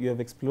you have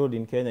explored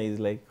in Kenya is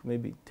like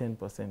maybe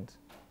 10%.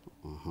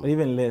 Or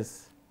even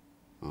less.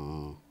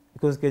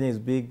 Because Kenya is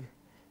big,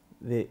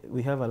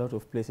 we have a lot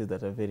of places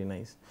that are very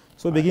nice.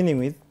 So beginning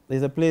with,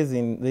 there's a place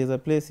in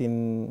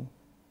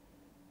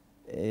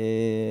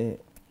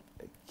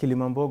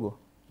Kilimambogo.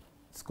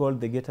 It's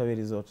called the Getaway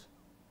Resort.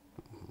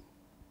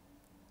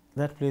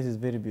 That place is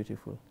very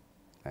beautiful.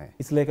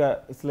 It's like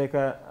a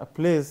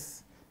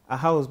place, a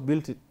house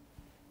built in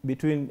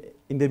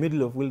the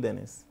middle of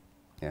wilderness.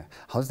 Yeah.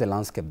 How's the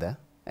landscape there?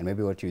 And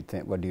maybe what do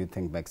you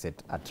think makes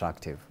it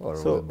attractive or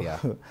will be a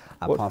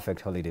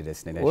perfect holiday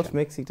destination? What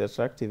makes it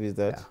attractive is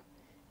that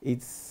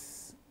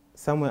it's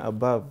somewhere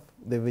above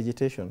the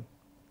vegetation.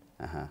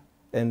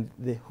 And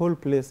the whole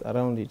place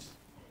around it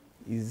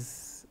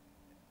is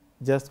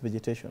just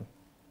vegetation.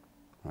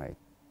 Right.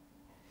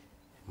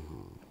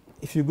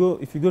 If you go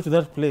to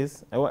that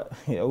place, I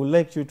would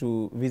like you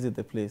to visit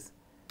the place.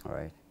 All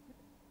right.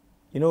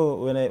 You know,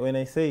 when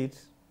I say it,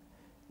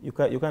 you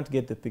can't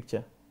get the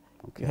picture.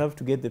 Okay. You have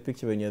to get the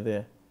picture when you're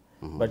there.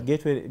 But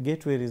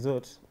Gateway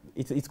Resort,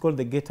 it's called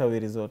the Getaway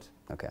Resort.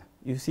 Okay.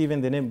 You see even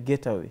the name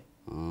Getaway.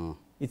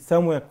 It's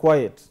somewhere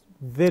quiet,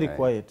 very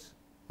quiet.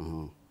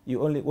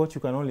 What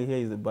you can only hear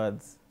is the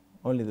birds,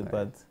 only the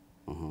birds.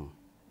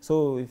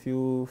 So if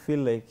you feel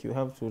like you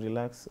have to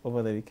relax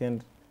over the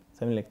weekend,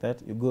 something like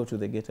that, you go to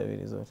the Getaway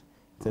Resort.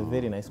 It's a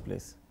very nice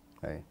place.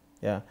 Right.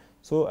 Yeah.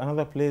 So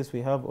another place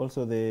we have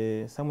also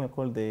somewhere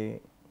called the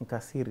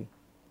Nkasiri.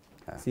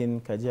 It's in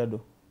Kajiado.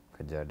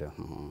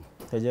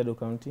 Kajiado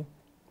County.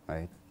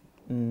 Right.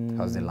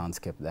 How's the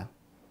landscape there?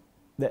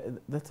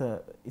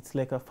 It's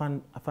like a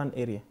fun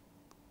area.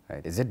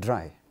 Right. Is it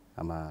dry?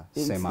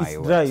 It's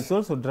dry. It's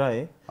also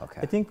dry.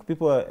 Okay. I think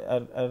people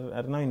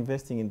are now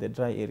investing in the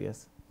dry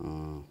areas.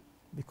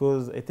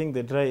 Because I think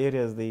the dry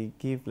areas, they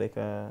give like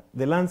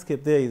the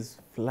landscape there is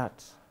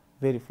flat,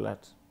 very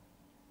flat.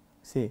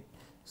 See?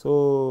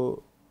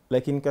 So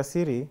like in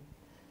Nkasiri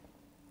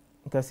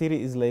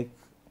is like,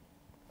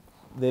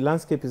 the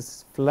landscape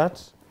is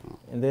flat,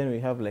 and then we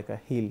have like a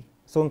hill.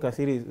 So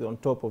Nkasiri is on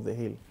top of the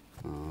hill.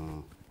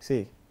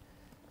 See?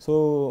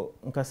 So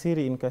in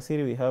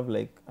Nkasiri we have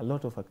like a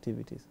lot of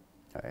activities.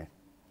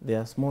 There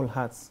are small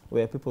huts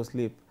where people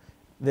sleep.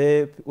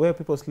 Where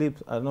people sleep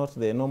are not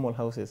the normal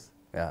houses.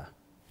 Yeah.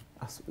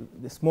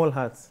 The small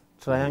huts,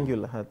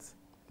 triangular huts.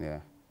 Yeah.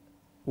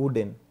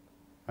 Wooden.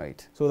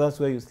 Right. So that's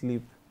where you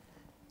sleep.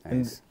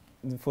 Nice.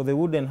 And for the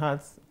wooden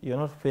huts, you're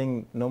not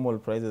paying normal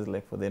prices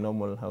like for the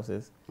normal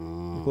houses,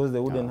 because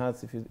the wooden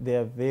huts, they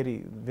are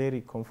very,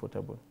 very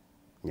comfortable.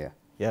 Yeah.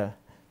 Yeah.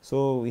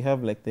 So we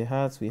have like the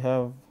huts. We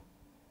have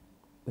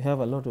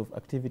a lot of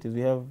activities.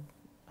 We have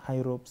high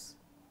ropes.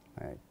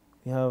 Right.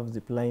 We have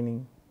zip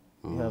lining.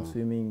 We have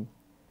swimming.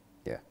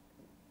 Yeah.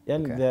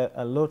 And there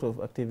are a lot of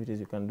activities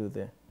you can do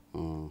there.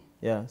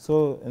 Yeah.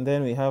 So and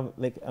then we have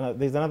like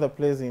there's another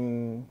place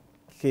in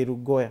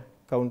Kerugoya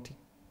County.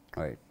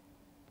 Right.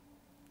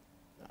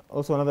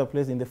 also another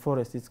place in the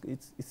forest.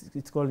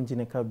 It's called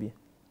Njinekabie.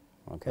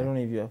 Okay. I don't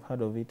know if you have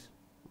heard of it.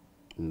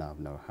 No, I've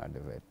never heard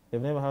of it.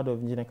 You've never heard of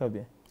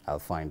Njinekabie? I'll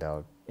find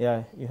out.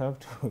 Yeah, you have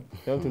to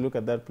you have to look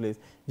at that place.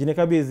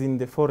 Njinekabie is in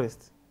the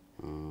forest.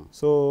 Mm.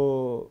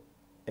 So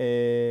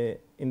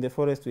in the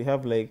forest we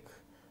have like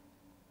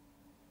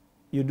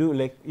you do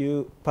like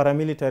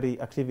paramilitary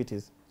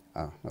activities.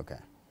 Oh, okay.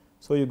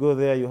 So you go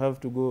there, you have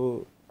to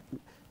go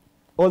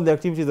all the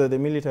activities that the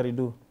military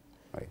do.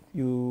 Right.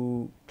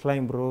 You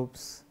climb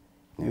ropes,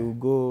 you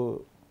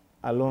go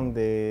along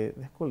I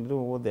don't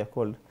know what they're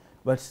called,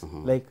 but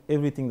like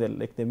everything that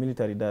like the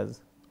military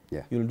does,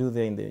 you'll do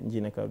there in the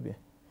Njinekabie.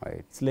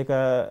 Right. It's like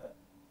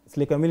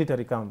a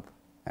military camp.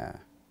 Yeah.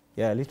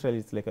 Yeah, literally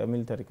it's like a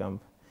military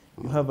camp.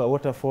 You have a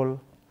waterfall.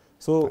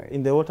 So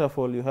in the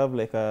waterfall you have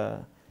like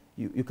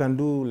you can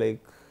do like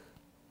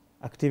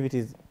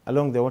activities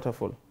along the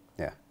waterfall.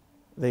 Yeah.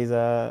 There is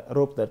a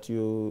rope that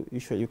you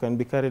can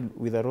be carried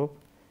with a rope.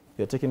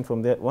 You're taken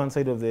from the one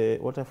side of the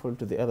waterfall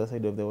to the other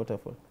side of the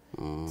waterfall.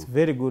 It's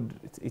very good.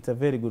 It's a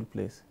very good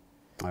place.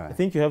 All right. I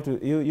think you have to.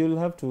 You'll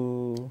have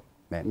to.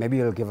 Maybe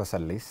you'll give us a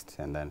list,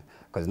 and then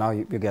because now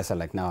you guys are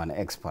like now an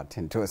expert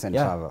in tours and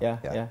travel.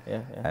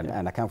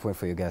 And I can't wait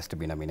for you guys to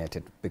be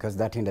nominated because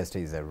that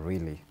industry is a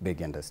really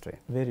big industry.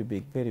 Very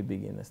big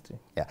industry.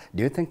 Yeah.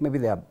 Do you think maybe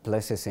there are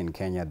places in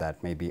Kenya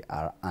that maybe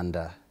are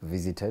under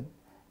visited,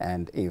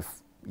 and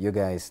if you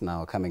guys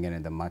now coming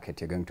in the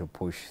market, you're going to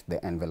push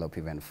the envelope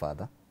even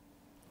further?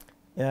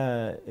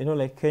 Yeah, you know,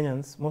 like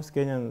Kenyans, most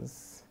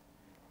Kenyans,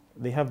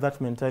 they have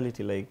that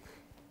mentality. Like,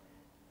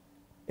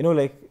 you know,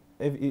 like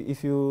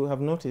if you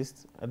have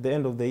noticed, at the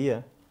end of the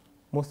year,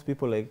 most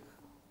people like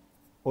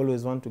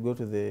always want to go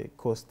to the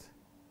coast.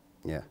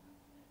 Yeah.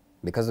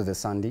 Because of the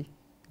sandy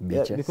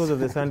beaches? Yeah, because of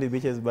the sandy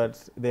beaches,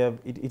 but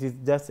it is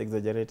just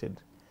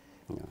exaggerated.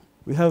 Yeah.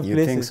 We have you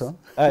places. You think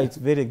so? It's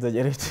very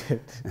exaggerated.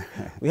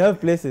 We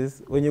have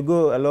places, when you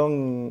go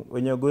along,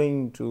 when you're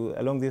going to,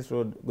 along this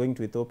road, going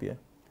to Ethiopia.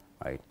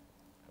 Right.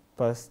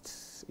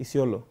 Past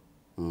Isiolo.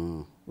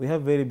 We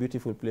have very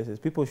beautiful places.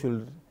 People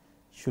should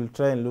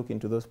try and look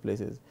into those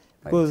places.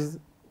 Because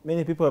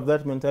many people have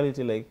that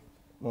mentality like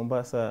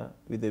Mombasa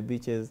with the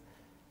beaches.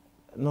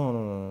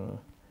 No.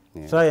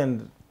 Yeah. Try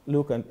and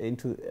look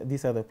into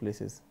these other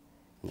places.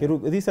 Yeah.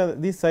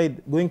 This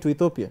side, going to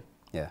Ethiopia,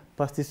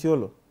 past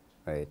Isiolo.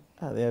 Right.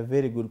 They are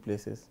very good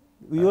places.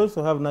 We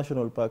also have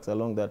national parks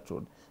along that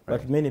road,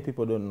 but many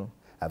people don't know.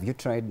 Have you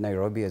tried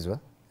Nairobi as well?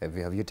 Have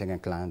you taken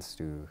clients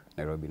to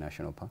Nairobi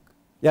National Park?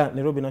 Yeah,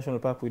 Nairobi National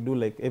Park, we do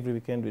like every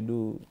weekend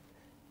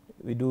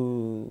we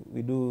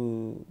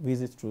do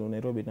visits to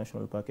Nairobi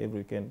National Park every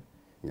weekend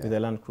with a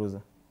Land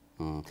Cruiser.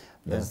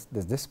 There's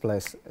this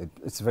place,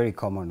 it's very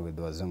common with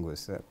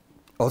Wazungus,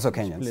 also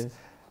Kenyans.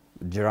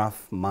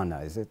 Giraffe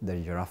Manor, is it the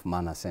Giraffe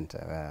Manor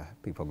Center where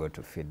people go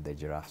to feed the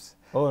giraffes?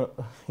 Oh,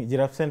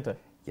 Giraffe Center?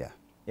 Yeah.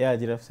 Yeah,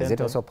 Giraffe Center. Is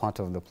it also part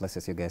of the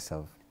places you guys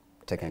have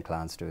taken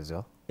clients to as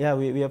well? Yeah,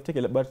 we have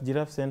taken, but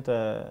Giraffe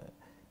Center,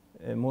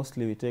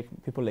 mostly we take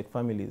people like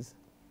families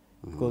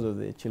because of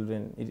the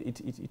children.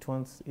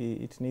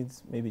 It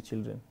needs maybe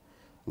children.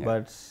 Yeah.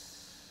 But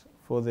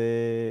for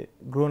the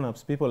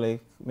grown-ups, people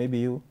like maybe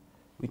you,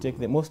 we take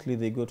them, mostly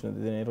they go to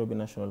the Nairobi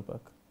National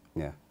Park.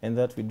 Yeah. And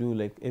that we do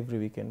like every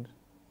weekend.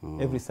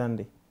 Every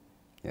Sunday,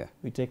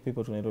 we take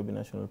people to Nairobi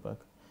National Park.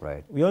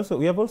 Right. We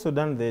have also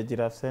done the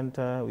Giraffe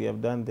Center. We have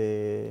done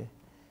the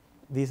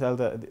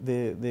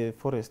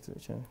forest,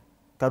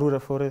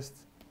 Karura Forest.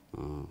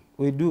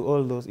 We do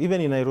all those,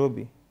 even in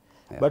Nairobi.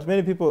 Yeah. But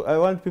many people, I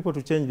want people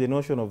to change the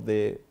notion of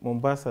the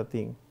Mombasa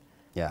thing.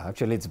 Yeah,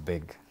 actually, it's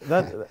big.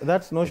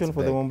 That notion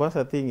for the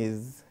Mombasa thing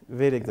is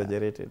very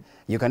exaggerated.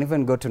 You can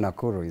even go to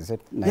Nakuru, is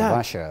it?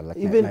 Naivasha. Yeah, like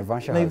even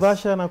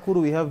Naivasha,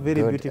 Nakuru, we have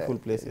very beautiful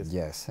places.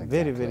 Yes,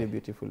 exactly. Very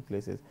beautiful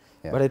places.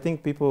 Yeah. But I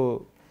think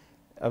people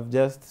have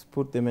just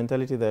put the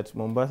mentality that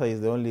Mombasa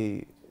is the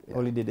only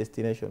holiday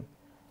destination.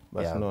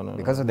 But no.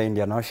 Because of the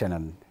Indian Ocean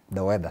and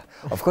the weather.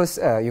 Of course,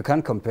 you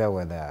can't compare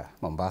with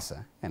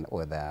Mombasa and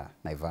with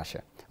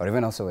Naivasha, or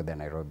even also with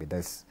Nairobi.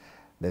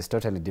 There's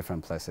totally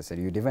different places,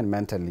 and you'd even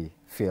mentally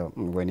feel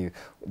when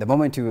the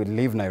moment you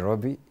leave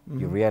Nairobi,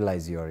 you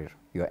realize you're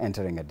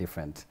entering a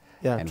different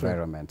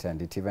environment,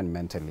 and it even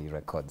mentally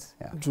records.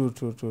 Yeah. True.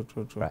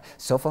 Right.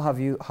 So far,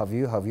 have you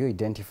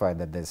identified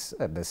that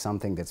there's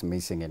something that's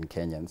missing in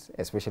Kenyans,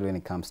 especially when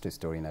it comes to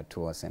storing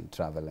tours and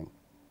traveling?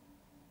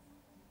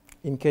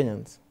 In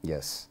Kenyans?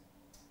 Yes.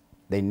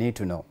 They need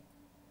to know.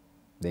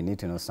 They need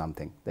to know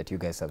something that you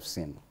guys have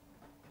seen.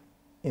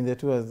 In the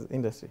tours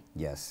industry?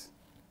 Yes.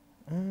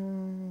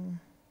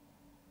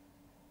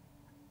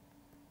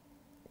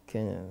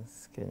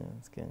 Kenyans.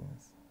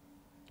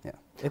 Yeah.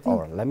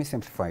 Or let me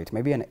simplify it.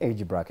 Maybe an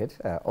age bracket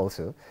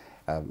also,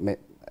 but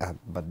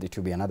it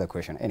will be another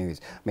question.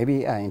 Anyways,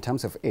 maybe in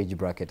terms of age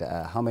bracket,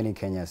 how many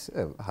Kenyans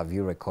have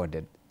you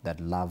recorded that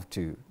love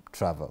to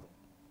travel?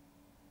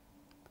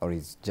 Or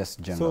is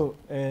just general?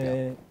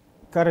 So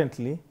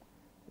currently,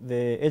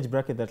 the age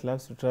bracket that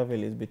loves to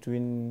travel is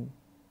between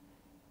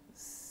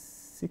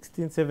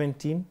 16,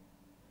 17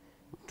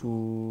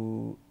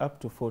 to up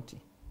to 40.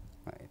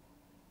 Right.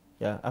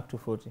 Yeah, up to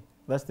 40.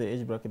 That's the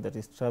age bracket that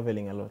is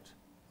traveling a lot.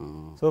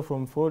 So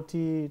from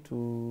 40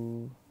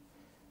 to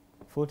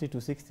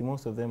 60,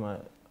 most of them are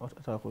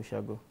at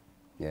Ushago.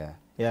 Yeah.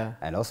 Yeah.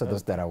 And also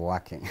those that are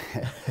working.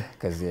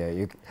 Because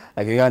you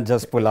can't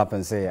just pull up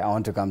and say, I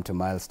want to come to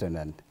Milestone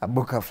and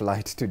book a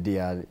flight to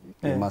DR.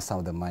 You must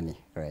have the money,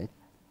 right?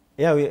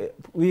 Yeah,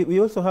 we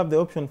also have the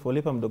option for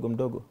lipa mdogo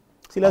mdogo.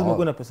 Si lazima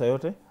uwe na pesa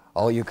yote.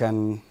 Or you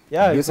can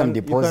do some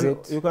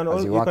deposit. You can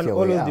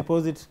always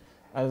deposit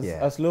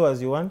as low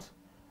as you want.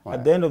 Right.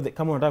 At the end of the,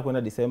 kama unataka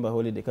kwenda December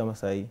holiday kama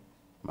sahi.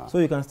 So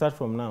you can start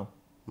from now.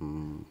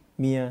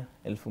 100,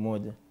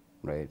 1000.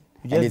 Right.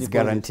 And it's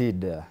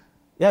guaranteed.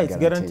 Yeah, it's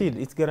guaranteed.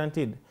 It's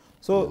guaranteed.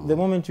 So the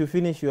moment you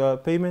finish your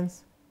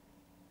payments,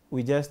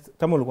 we just,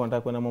 kama ulikuwa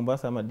unataka kwenda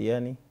Mombasa ama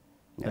Diani,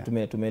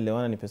 na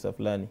tumeelewana ni pesa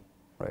fulani.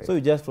 Right. So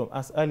you just from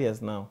as early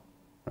as now.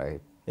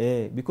 Right.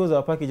 Because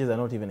our packages are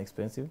not even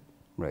expensive.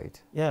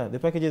 Right. Yeah, the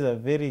packages are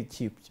very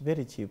cheap,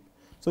 very cheap.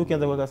 So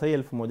ukianza kuweka sahi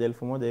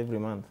 1000 every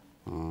month.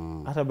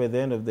 Hata by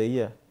the end of the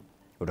year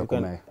utakuwa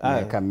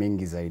umeweka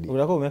mingi zaidi.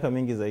 Utakuwa umeweka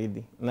mingi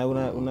zaidi na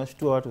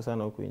unashtua watu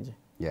sana huko nje.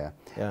 Yeah.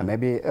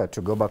 Maybe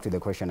to go back to the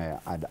question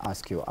I'd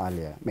asked you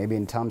earlier, maybe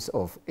in terms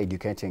of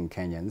educating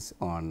Kenyans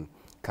on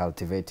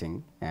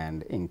cultivating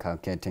and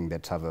inculcating the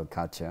travel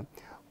culture,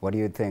 what do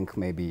you think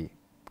maybe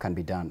can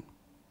be done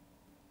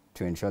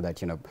to ensure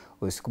that,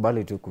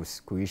 usikubali tu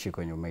kuishi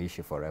kwenye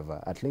umeishi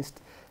forever? At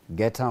least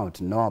get out,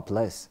 know a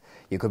place.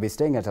 You could be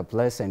staying at a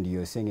place and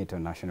you're seeing it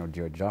on National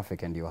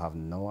Geographic and you have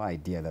no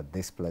idea that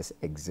this place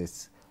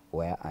exists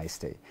where I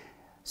stay.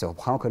 So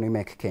how can we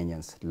make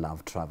Kenyans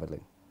love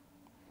traveling?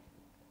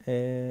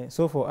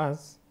 So for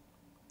us,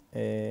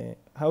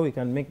 how we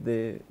can make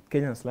the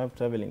Kenyans love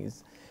traveling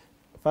is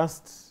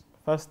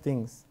first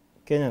things,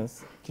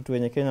 Kenyans, kitu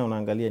wenye Kenya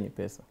unaangalia ni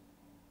pesa.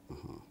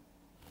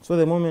 So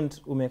the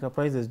moment umeka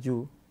prices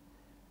juu,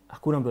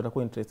 hakuna mtu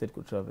atakuwa interested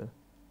ku travel.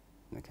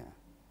 Okay.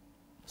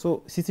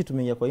 So sisi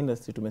tumeingia kwa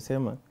industry,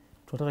 tumesema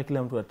tunataka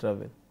kila mtu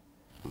travel.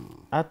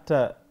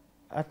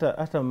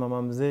 Hata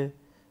mama mzee,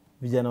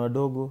 vijana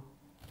wadogo,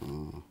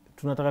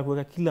 tunataka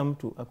kuweka kila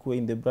mtu akuwe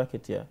in the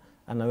bracket ya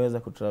anaweza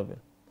ku travel.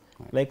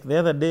 Right. Like the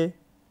other day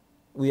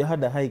we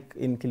had a hike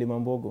in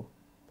Kilimambogo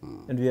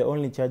and we are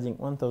only charging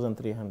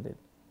 1,300.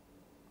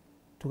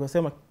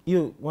 Tukasema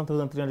hiyo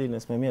 1,300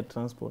 inasimamia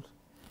transport,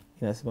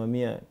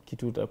 inasimamia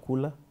kitu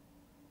utakula,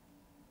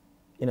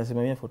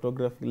 inasimamia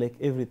photography,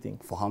 like everything.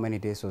 For how many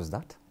days was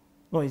that?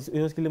 No, it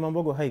was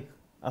Kilimambogo hike,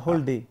 a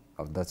whole day.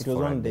 That's it was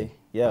one day. day.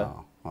 Yeah.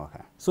 Oh,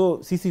 okay.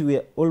 So sisi we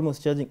are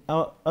almost charging,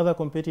 our other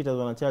competitors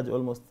wanna charge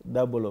almost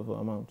double of the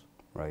amount.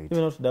 Right.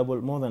 Even not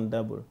double, more than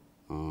double.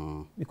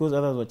 Because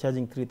others were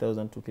charging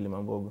 3,000 to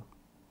Kilimambogo.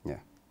 Yeah.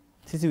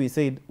 Sisi we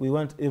said we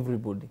want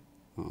everybody.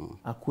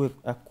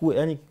 Akue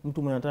yani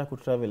mtu mwenye anataka ku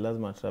travel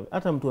lazima travel.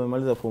 Hata mtu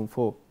amemaliza form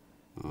 4,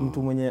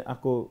 mtu mwenye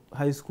ako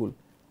high school,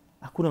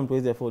 hakuna mtu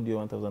hawezi afford hiyo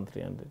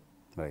 1,300.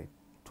 Right.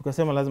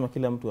 Tukasema lazima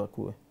kila mtu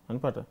akue.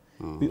 Unapata?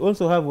 We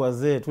also have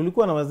wazee.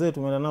 Tulikuwa na wazee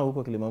tumeenda nao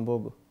huko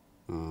Kilimambogo.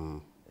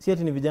 Si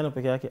ati ni vijana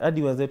peke yake,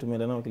 hadi wazee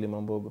tumeenda nao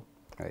Kilimambogo.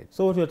 Right.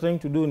 So what we are trying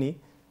to do ni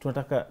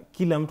tunataka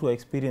kila mtu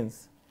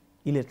experience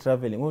ile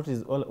traveling.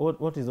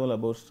 What is all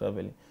about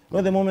traveling?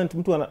 No, the moment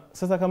mtu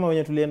sasa kama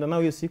wenye tulienda nao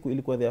hiyo siku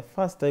ilikuwa their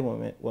first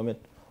time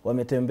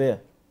wametembea.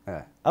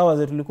 Hao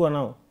wazee tulikuwa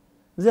nao.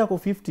 Mzee ako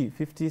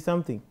 50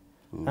 something.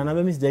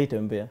 Anaambia mimi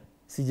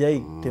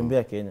sijai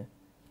tembea Kenya.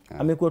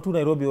 Amekuwa tu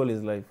Nairobi all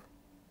his life.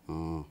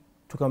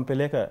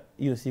 Tukampeleka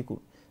hiyo siku.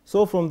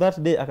 So from that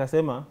day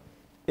akasema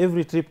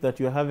every trip that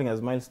you are having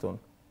as Milestone,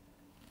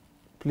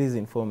 please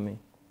inform me.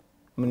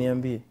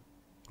 Mniambie.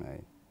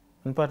 Right.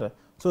 Unapata?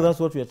 So that's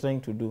what we are trying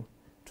to do.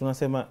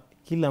 Tunasema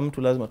kila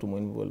mtu lazima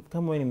tumu-involve.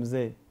 Kama wewe ni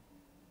mzee,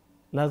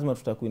 lazima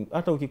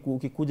hata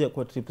ukikuja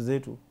kwa trip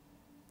zetu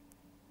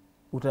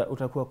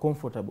utakuwa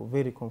comfortable,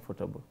 very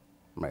comfortable.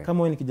 Right. Kama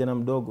wewe ni kijana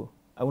mdogo,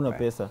 hauna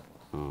pesa.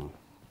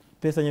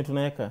 Pesa yenye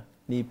tunaweka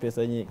ni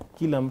pesa yenye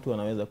kila mtu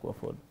anaweza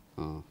ku-afford.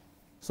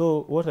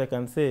 So what I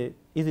can say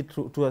is it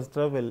to us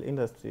travel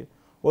industry,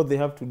 what they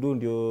have to do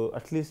ndio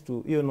at least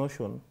to hiyo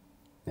notion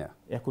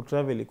ya ku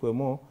travel ikuwe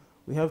more,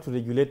 we have to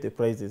regulate the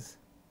prices.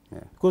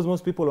 Yeah. Because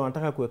most people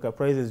wanataka kuweka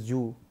prices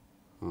juu,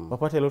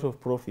 wapate a lot of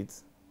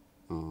profits.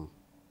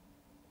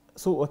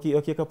 So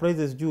wakiweka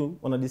prices juu,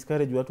 wana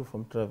discourage watu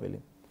from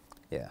traveling.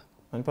 Yeah.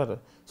 Unapata?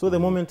 So the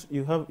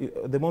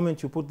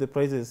moment you put the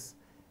prices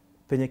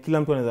penye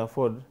kila mtu anaweza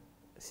afford,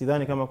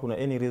 sidhani kama kuna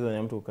any reason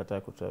ya mtu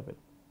kukataa ku travel.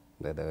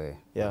 By the way.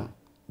 Yeah.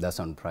 That's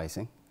on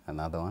pricing.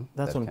 Another one.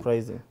 That's on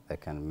pricing. That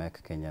can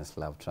make Kenyans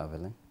love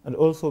traveling. And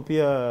also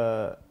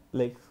pia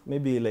like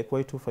maybe like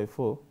Y254.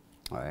 All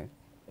right.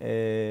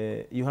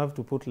 You have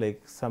to put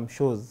like some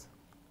shows.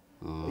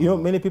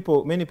 Many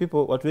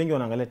people watu wengi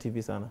wanaangalia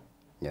TV sana.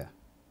 Yeah.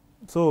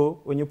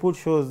 So when you put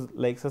shows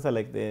like sasa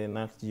like the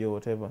Nat Geo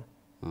whatever.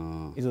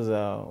 Hizo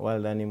za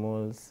wild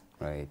animals.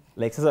 Right.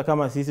 Like sasa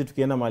kama sisi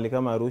tukienda mahali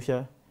kama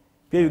Arusha,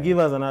 pia you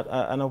give us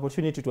an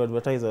opportunity to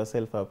advertise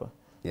ourselves hapa.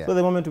 Yeah. So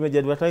the moment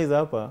tumejiadvertise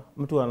hapa,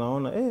 mtu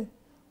anaona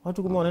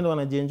watu kama wanaenda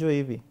wanajienjoy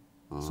hivi.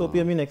 So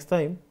pia mimi next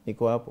time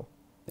niko hapo.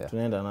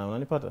 tunaenda na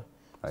unanipata.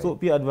 So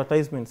pia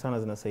advertisement sana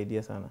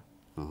zinasaidia sana.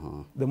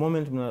 The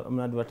moment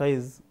mna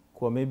advertise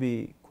kwa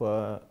maybe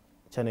kwa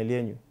channel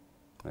yenu,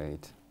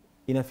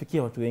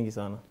 inafikia watu wengi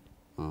sana.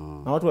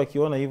 Na watu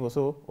wakiona hivyo,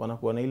 so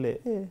wanakuwa na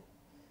ile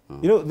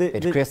you know,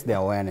 it creates the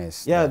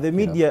awareness. Yeah, that, the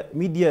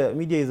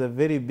media is a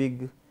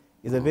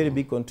very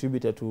big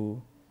contributor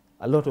to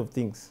a lot of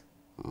things.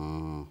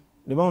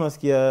 Ndio maana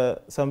unasikia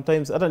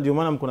sometimes hata ndio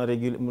maana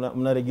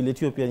mna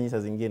regulate pia nyinyi saa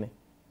zingine.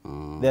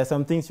 There are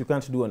some things you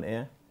can't do on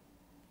air.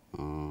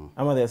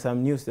 Ama there are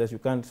some news that you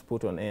can't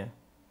put on air.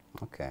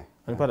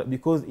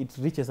 Because it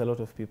reaches a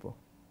lot of people.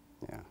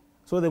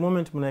 So the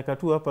moment mnaeka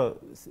tu hapa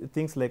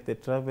things like the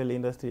travel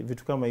industry,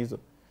 vitu kama hizo,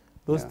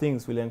 those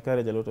things will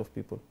encourage a lot of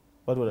people.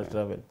 Watu wata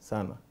travel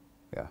sana.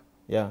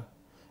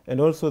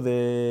 And also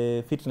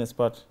the fitness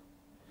part.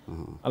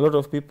 A lot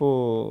of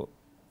people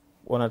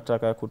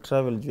wanataka ku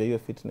travel juu ya hiyo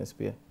fitness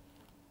pia.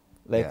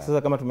 Like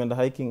sasa kama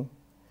tumeenda hiking,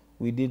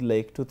 we did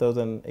like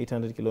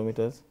 2,800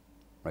 kilometers.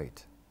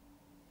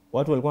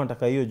 Watu walikuwa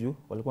wanataka hiyo juu,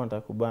 walikuwa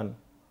wanataka kuban.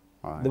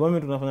 The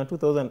moment unafanya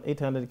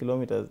 2,800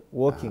 kilometers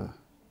walking,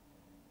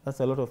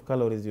 that's a lot of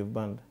calories you've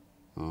burned.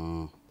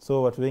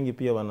 So watu wengi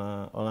pia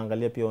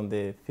wanaangalia pia on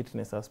the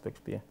fitness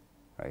aspect pia.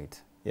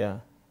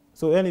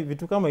 So yani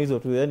vitu kama hizo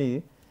tu,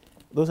 yani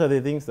those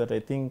are the things that I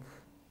think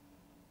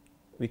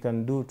we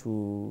can do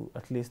to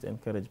at least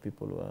encourage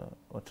people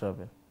who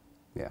travel.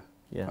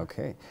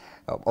 Okay.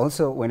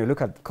 Also, when you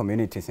look at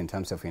communities in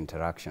terms of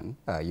interaction,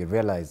 you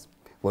realize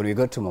when we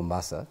go to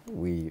Mombasa,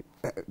 we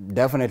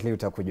definitely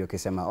utakuja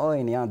ukisema, oh,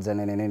 in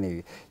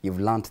Yadza, you've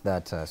learned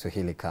that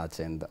Swahili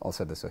culture and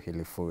also the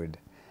Swahili food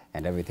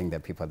and everything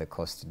that people at the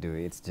coast do.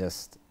 It's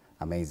just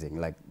amazing.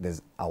 Like,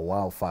 there's a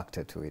wow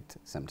factor to it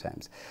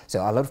sometimes.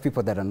 So a lot of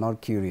people that are not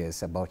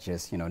curious about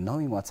just,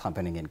 knowing what's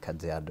happening in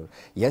Kajiado.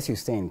 Yes, you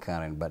stay in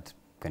Karen, but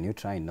can you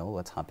try and know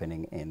what's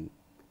happening in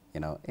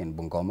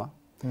Bungoma?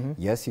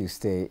 Yes, you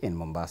stay in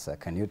Mombasa.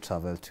 Can you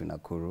travel to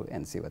Nakuru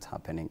and see what's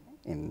happening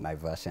in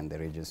Naivasha and the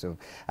region? So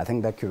I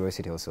think that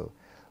curiosity also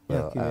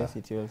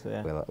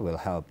will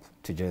help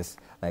to just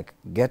like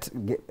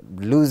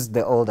lose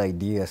the old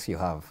ideas you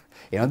have.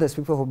 There's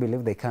people who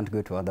believe they can't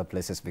go to other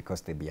places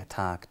because they'll be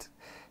attacked.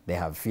 They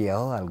have fear.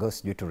 Oh, I'll go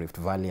due to Rift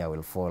Valley, I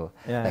will fall.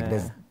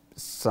 There's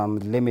some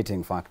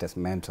limiting factors,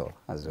 mental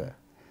as well.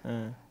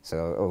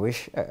 So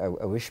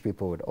I wish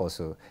people would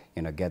also,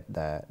 get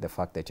the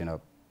fact that,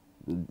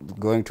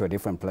 going to a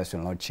different place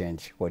will not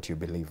change what you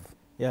believe.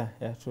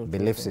 True.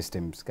 Belief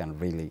systems can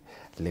really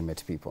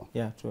limit people.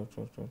 True.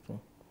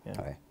 All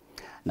right.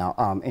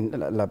 Now,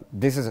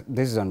 this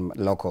is on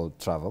local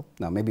travel.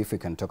 Now, maybe if we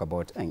can talk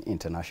about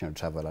international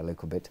travel a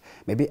little bit.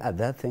 Maybe are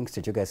there things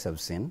that you guys have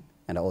seen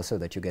and also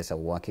that you guys are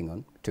working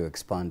on to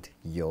expand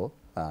your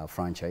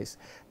franchise,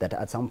 that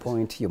at some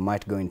point you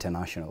might go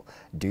international?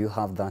 Do you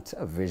have that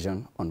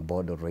vision on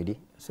board already?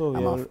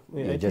 So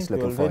you're just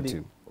looking forward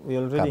to we're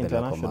already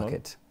the local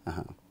market.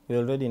 We're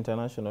already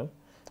international,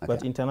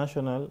 but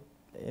international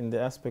in the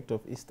aspect of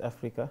East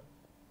Africa.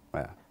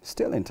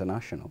 Still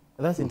international.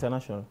 That's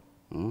international.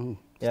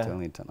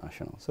 Still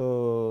international.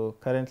 So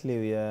currently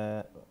we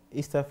are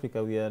East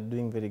Africa. We are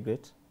doing very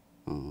great.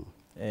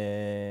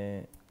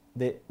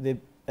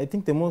 I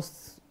think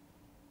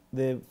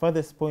the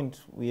farthest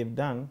point we have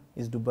done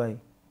is Dubai.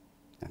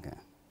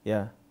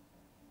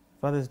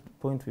 Farthest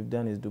point we've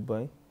done is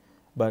Dubai,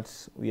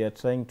 but we are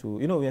trying to.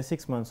 We are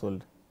 6 months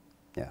old.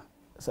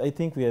 So I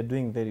think we are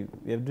doing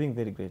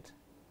very great.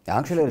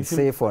 Actually, I'd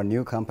say for a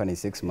new company,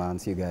 6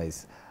 months, you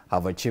guys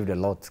have achieved a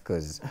lot,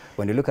 because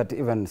when you look at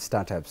even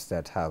startups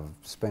that have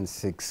spent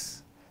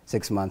six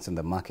months in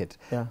the market,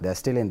 they're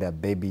still in their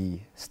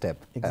baby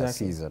step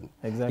season.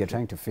 You're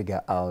trying to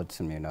figure out,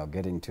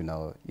 getting to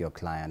know your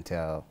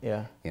clientele,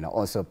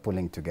 also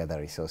pulling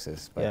together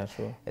resources. But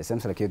it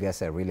seems like you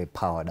guys are really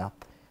powered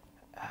up.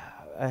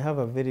 I have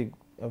a very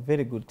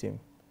good team,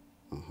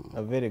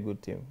 a very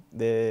good team.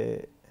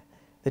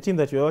 The team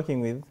that you're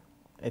working with,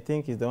 I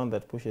think, is the one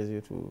that pushes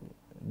you to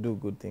do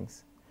good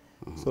things.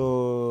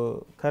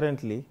 So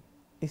currently,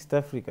 East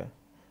Africa,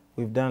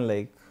 we've done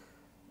like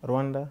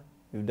Rwanda,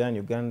 we've done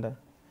Uganda,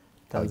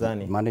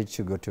 Tanzania. You managed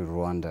to go to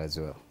Rwanda as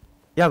well?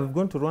 Yeah, we've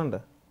gone to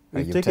Rwanda.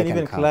 We've taken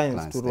even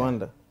clients to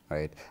Rwanda.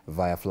 Right.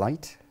 Via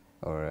flight?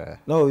 Or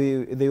no,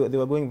 they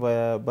were going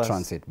via bus.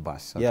 Transit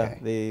bus, okay. Yeah,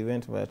 they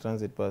went via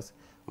transit bus.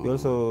 We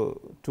also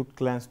took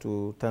clients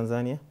to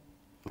Tanzania.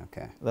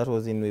 Okay. That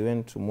was we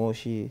went to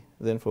Moshi,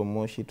 then from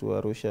Moshi to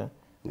Arusha,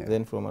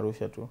 then from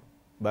Arusha to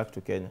back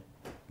to Kenya.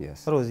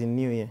 Yes. That was in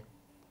New Year.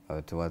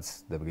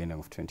 Towards the beginning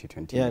of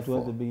 2024. Yeah,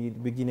 towards the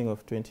beginning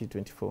of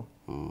 2024.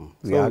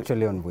 We are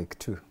actually on week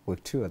 2 or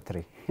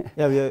 3.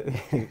 Yeah, we are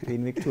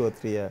in week 2 or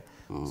 3,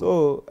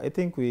 So I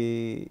think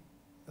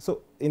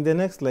so in the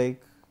next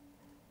like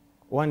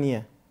 1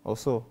 year or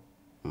so,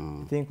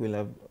 I think we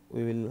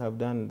will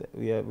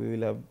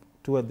have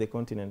toured the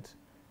continent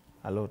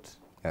a lot.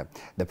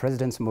 The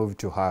president's move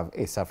to have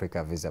East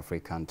Africa visa-free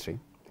country,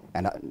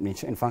 and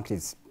in fact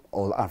it's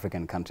all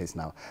African countries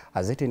now.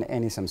 Has it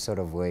in some sort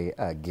of way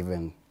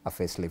given a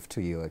facelift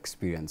to your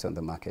experience on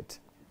the market?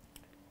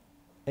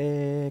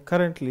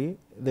 Currently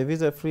the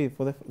visa free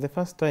for the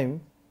first time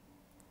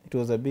it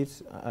was a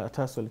bit a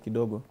tussle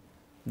kidogo.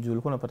 Juu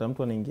ulikuwa unapata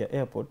mtu anaingia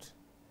airport.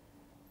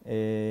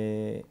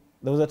 There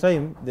was a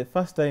time, the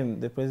first time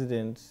the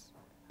president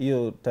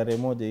hiyo tarehe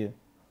moja hiyo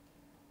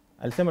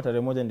alisema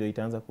tarehe moja ndio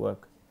itaanza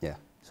kuwork. Yeah.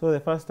 So the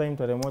first time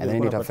tarehe moja, and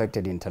then it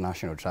affected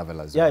international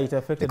travel as well. Yeah, it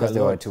affected because a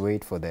they lot. were to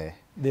wait for the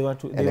they were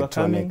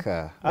electronic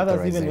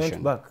others even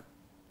went back.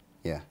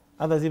 Yeah.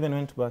 Others even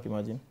went back,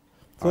 imagine.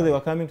 So they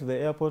were coming to the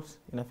airport,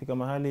 inafika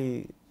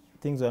mahali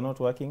things were not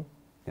working.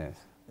 Yes.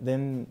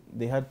 Then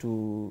they had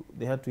to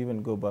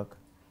even go back.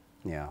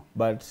 Yeah.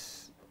 But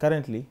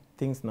currently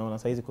things now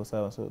saizi ko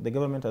sawa. So the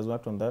government has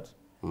worked on that.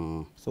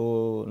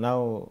 So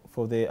now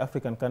for the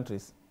African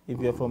countries, if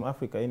you are from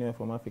Africa, anywhere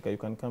from Africa, you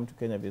can come to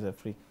Kenya visa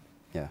free.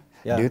 Yeah.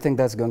 Yeah. Do you think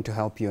that's going to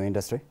help your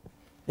industry?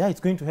 Yeah, it's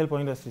going to help our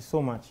industry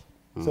so much.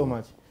 So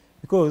much.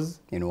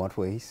 Because in what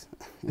ways?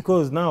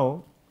 Because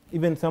now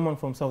even someone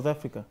from South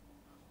Africa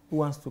who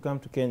wants to come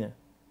to Kenya,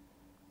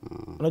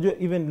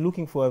 even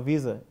looking for a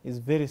visa is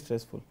very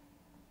stressful.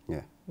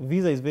 Yeah.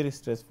 Visa is very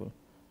stressful.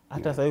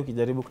 Hata sasa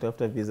ukijaribu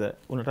kutafuta visa,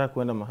 unataka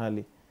kwenda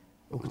mahali.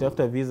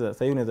 Ukitafuta visa,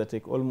 sasa unaweza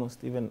take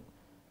almost even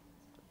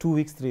 2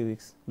 weeks, 3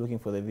 weeks looking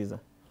for the visa.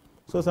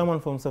 So someone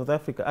from South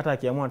Africa hata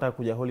akiamua anataka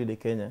kuja holiday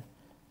Kenya,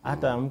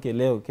 hata amke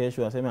leo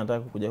kesho aseme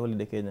anataka kuja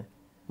holiday Kenya,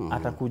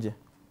 atakuja.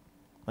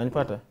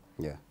 Unanipata?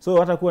 Yeah. So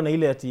hata kuwa na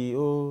ile ati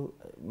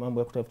mambo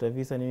ya kutafuta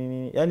visa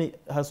nini. Yaani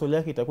hustle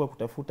yake itakuwa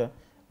kutafuta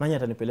nani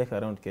atanipeleka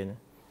around Kenya.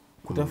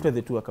 Kutafuta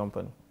the tour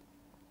company.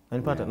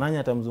 Unanipata? Nani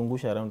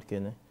atamzungusha around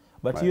Kenya.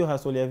 But hiyo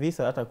hustle ya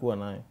visa hata kuwa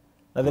nayo.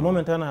 Na the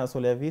moment ana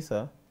hustle ya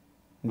visa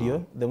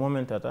ndio the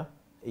moment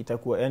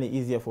itakuwa yani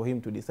easier for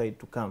him to decide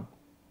to come.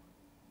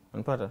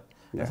 Unanipata?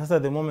 Yeah. Sasa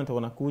the moment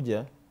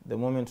wanakuja, the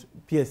moment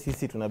pia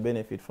sisi tuna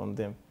benefit from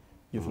them.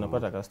 Juu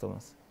tunapata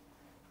customers.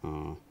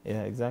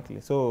 Yeah,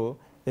 exactly. So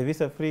the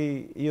visa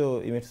free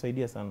hiyo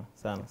imetusaidia sana.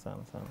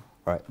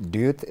 All right.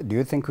 Do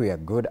you think we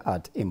are good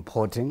at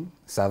importing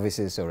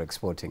services or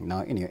exporting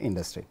now in your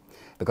industry?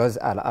 Because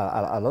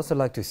I'll also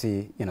like to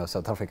see,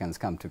 South Africans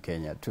come to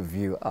Kenya to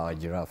view our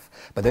giraffe.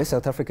 But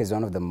South Africa is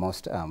one of the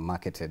most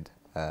marketed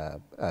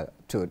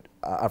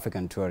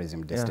African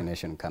tourism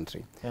destination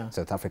country. Yeah.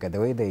 South Africa, the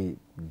way they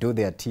do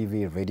their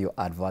TV, radio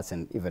adverts,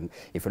 and even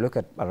if you look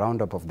at a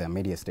roundup of their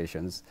media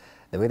stations,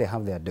 the way they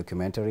have their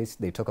documentaries,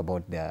 they talk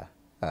about their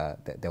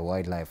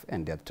wildlife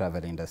and their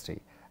travel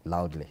industry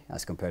loudly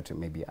as compared to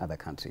maybe other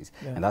countries.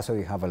 Yeah. And that's why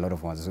you have a lot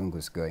of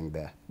Wazungus going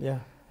there. Yeah.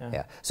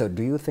 So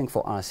do you think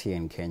for us here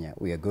in Kenya,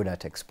 we are good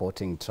at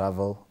exporting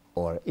travel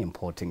or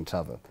importing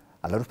travel?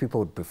 A lot of people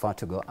would prefer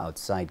to go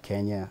outside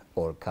Kenya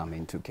or come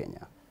into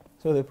Kenya.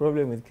 So the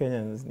problem with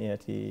Kenyans ni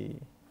ati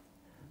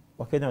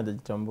Wakenya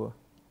hawajajitambua.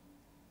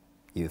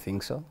 You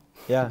think so?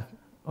 Yeah.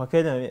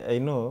 Wakenya, I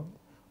know,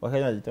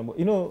 Wakenya hawajajitambua.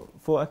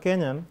 For a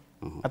Kenyan,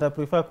 ata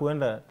prefer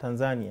kuenda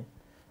Tanzania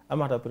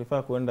ama ata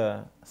prefer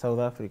kuenda South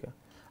Africa.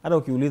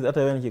 Hata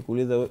wewe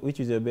nikikuuliza which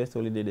is your best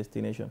holiday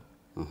destination?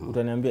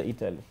 Utaniambia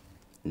Italy.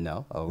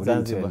 No, I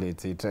wouldn't tell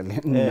it's Italy.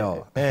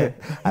 No,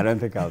 I don't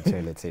think I'll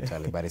tell it's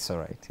Italy, but it's all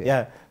right.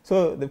 Yeah.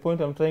 So the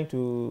point I'm trying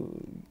to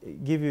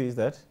give you is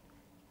that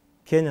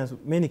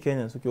many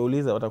Kenyans,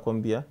 ukiwauliza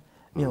watakwambia,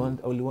 I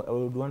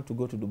would want to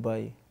go to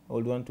Dubai. I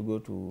would want to go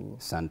to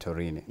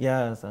Santorini.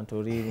 Yeah,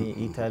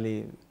 Santorini,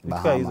 Italy,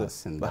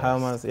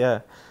 Bahamas.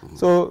 Yeah.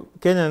 So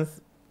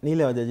Kenyans ni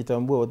ile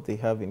hawajajitambua what they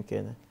have in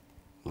Kenya.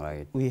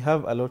 Right. We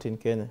have a lot in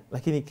Kenya.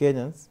 Lakini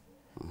Kenyans,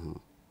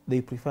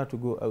 they prefer to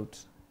go out.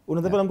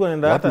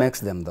 What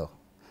makes them though?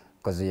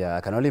 Because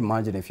I can only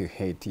imagine if you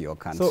hate your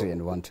country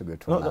and want to go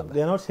to another.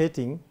 They are not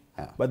hating,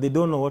 but they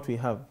don't know what we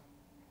have.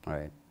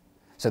 Right.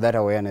 So that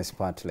awareness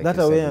part, like that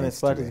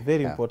awareness part is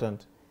very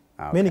important.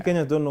 Okay. Many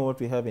Kenyans don't know what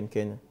we have in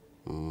Kenya.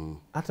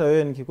 Hata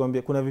wewe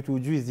nikikwambia kuna vitu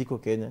hujui ziko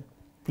Kenya.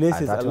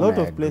 Places, a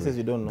lot of places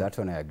you don't know. That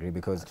one I agree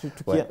because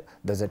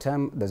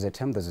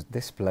there's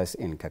this place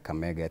in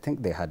Kakamega. I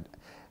think they had,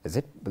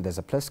 there's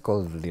a place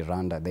called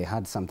Liranda. They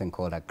had something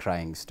called a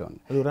crying stone.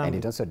 Liranda. And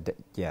it also,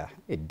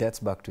 it dates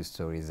back to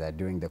stories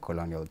during the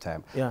colonial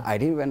time. Yeah. I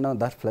didn't even know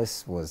that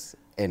place was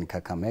in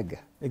Kakamega.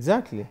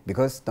 Exactly.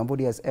 Because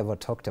nobody has ever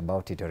talked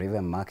about it or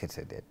even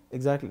marketed it.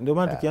 Exactly. Ndio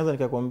maana tukianza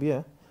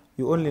nikakwambia,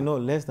 you only know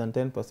less than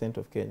 10%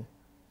 of Kenya.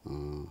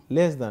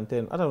 Less than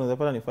 10. Hata unaweza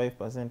pata ni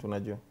 5%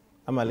 unajua.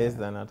 Ama less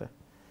than hata.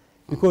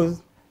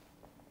 Because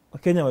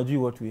Kenya wajui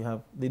what we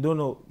have. They don't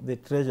know the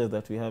treasures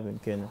that we have in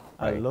Kenya.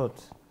 A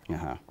lot.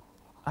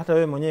 Hata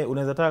wewe mwenyewe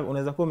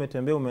unaweza kuwa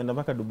umetembea umeenda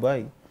mpaka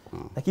Dubai,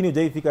 lakini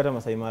hujaifika hata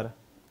Masai Mara.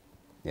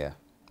 Yeah.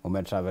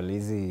 Umetravel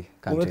hizi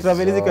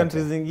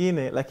countries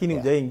zingine lakini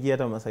hujaingia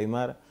hata Masai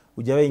Mara,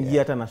 hujaingia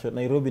hata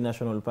Nairobi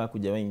National Park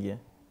hujaingia.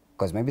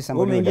 Because maybe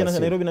somebody would have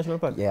Nairobi National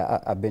Park.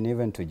 Yeah, I've been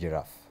even to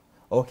Giraffe.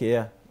 Okay,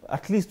 yeah.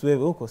 At least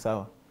wewe uko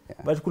sawa.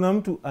 Yeah. But kuna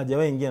mtu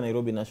hajawaingia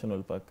Nairobi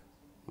National Park.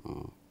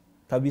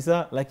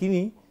 Kabisa,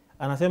 lakini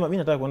anasema mimi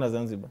nataka kwenda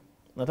Zanzibar.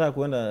 Nataka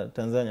kwenda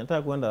Tanzania,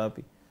 nataka kwenda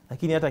wapi?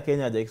 Lakini hata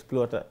Kenya haja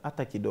explore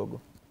hata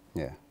kidogo.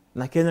 Yeah.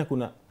 Na Kenya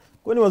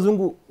kwani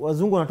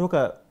wazungu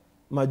wanatoka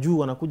majuu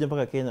wanakuja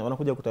mpaka Kenya,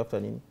 wanakuja kutafuta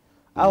nini?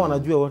 Hao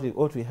wanajua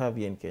what we have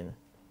here in Kenya.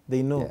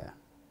 They know.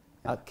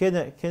 Yeah.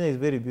 Kenya is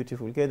very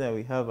beautiful. Kenya,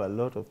 we have a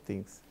lot of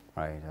things.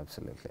 Right,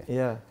 absolutely.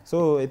 Yeah.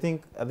 So I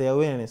think the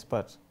awareness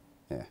part.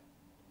 Yeah.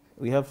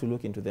 We have to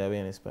look into the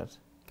awareness part.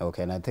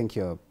 Okay, and I think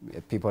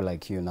people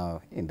like you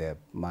now in the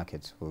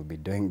market will be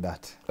doing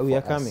that. We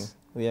are coming.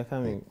 We are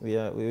coming. We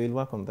will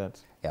work on that.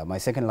 Yeah, my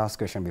second last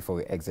question before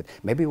we exit.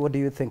 Maybe what do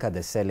you think are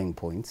the selling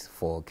points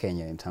for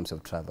Kenya in terms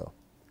of travel?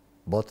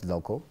 Both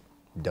local,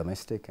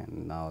 domestic,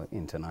 and now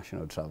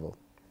international travel.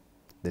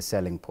 The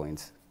selling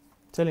points.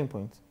 Selling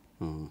points?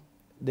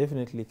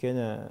 Definitely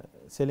Kenya,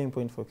 selling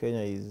point for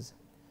Kenya is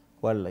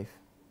wildlife.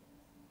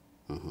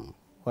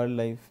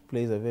 Wildlife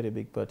plays a very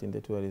big part in the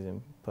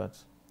tourism part.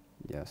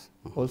 Yes.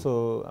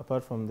 Also,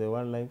 apart from the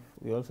wildlife,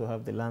 we also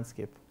have the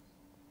landscape.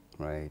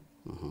 Right.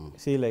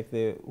 See, like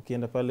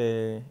ukienda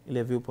pale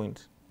ile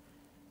viewpoint,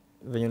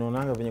 venye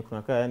unaonanga venye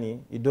kunakaa, yani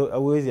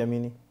hauwezi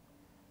amini.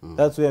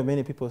 That's where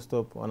many people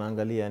stop,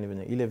 wanaangalia yani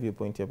venye ile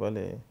viewpoint ya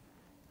pale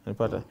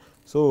anapata.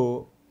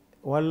 So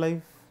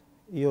wildlife,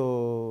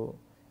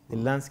 the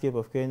landscape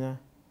of Kenya,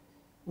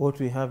 what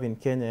we have in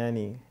Kenya,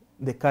 yani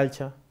the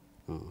culture.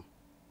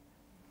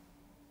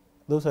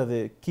 Those are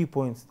the key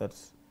points that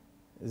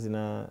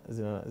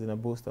zina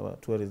boost our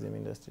tourism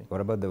industry.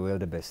 What about the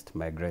wildebeest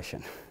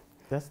migration?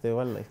 That's the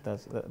wildlife.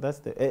 That's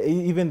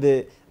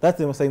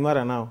the Masai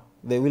Mara now.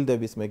 The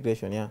wildebeest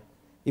migration, yeah.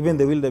 Even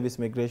the wildebeest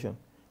migration.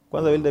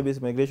 Kwanza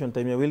wildebeest migration,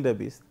 time ya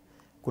wildebeest,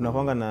 kuna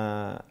kwanga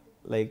na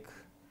like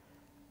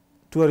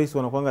tourists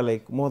wanakwanga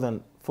like more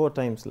than 4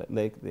 times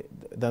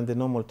than the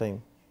normal time.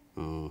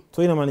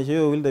 So inamaanisha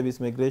hiyo wildebeest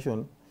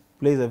migration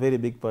plays a very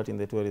big part in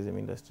the tourism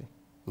industry.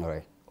 All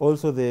right.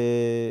 Also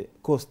the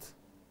coast.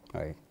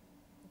 Right.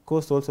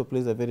 Coast also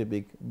plays a very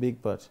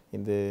big part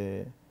in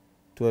the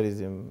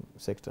tourism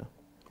sector.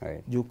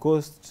 Right. Juu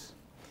coast,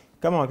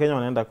 kama Wakenya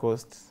wanaenda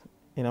coast,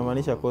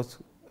 inamaanisha coast,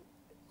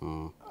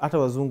 hata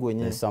wazungu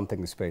wenyewe. There's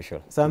something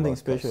special. Something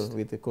special coast.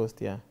 With the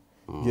coast, yeah.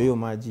 Juu hiyo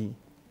maji.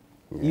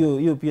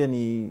 Hiyo pia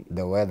ni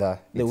the weather,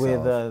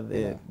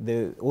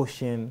 the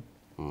ocean.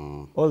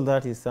 All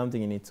that is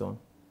something in its own.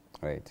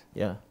 Right.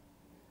 Yeah.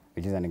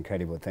 Which is an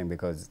incredible thing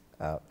because,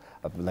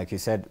 like you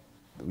said,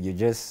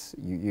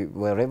 you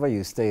wherever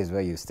you stay is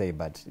where you stay,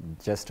 but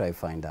just try to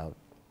find out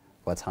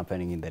what's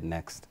happening in the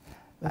next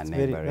that's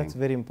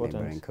very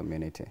important. Neighboring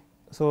community.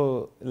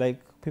 So, like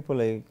people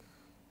like,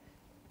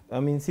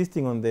 I'm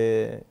insisting on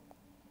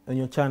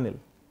your channel.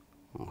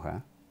 Okay.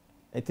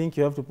 I think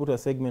you have to put a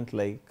segment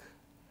like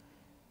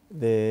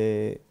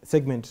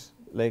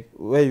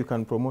where you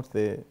can promote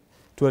the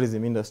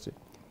tourism industry.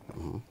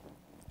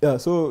 Yeah,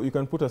 so you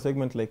can put a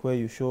segment like where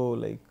you show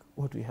like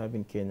what we have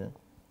in Kenya.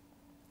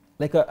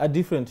 Like a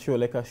different show,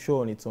 like a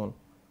show on its own.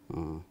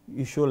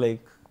 You show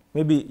like,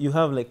 maybe you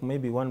have like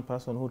one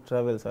person who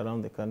travels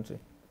around the country.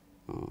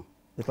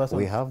 The person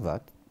we have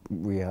that.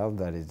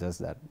 It's just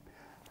that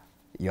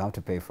you have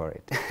to pay for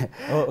it.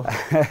 Oh.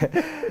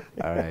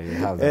 All right, you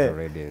have that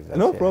already.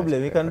 No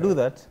problem. You can do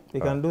that.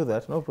 You can do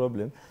that. No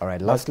problem. All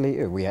right.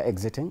 Lastly, we are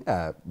exiting.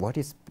 What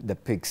is the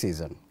peak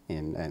season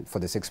for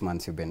the 6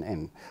 months you've been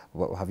in?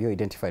 Have you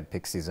identified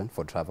peak season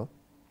for travel?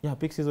 Yeah,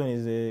 peak season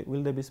is the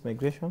wildebeest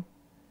migration,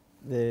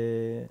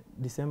 the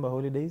December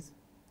holidays,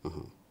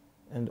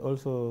 and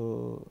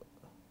also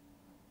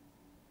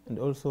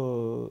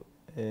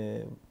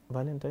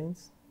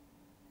Valentine's.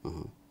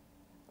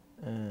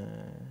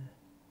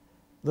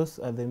 Those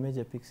are the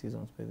major peak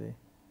seasons per day.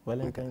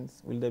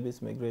 Valentine's,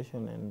 wildebeest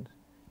migration, and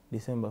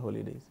December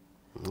holidays.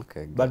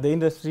 Okay. Good. But the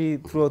industry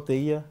throughout the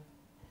year,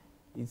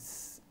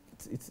 it's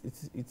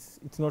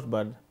not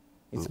bad.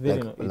 It's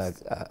very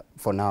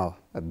for now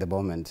at the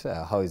moment.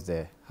 How is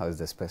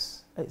the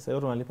space? So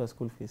wanalipa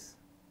school fees.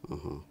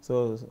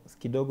 So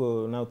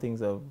kidogo now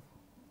things have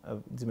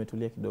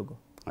zimetulia kidogo.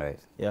 Right.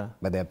 Yeah.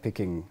 But they're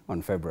picking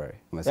on February.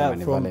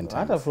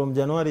 From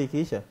January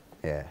ikiisha.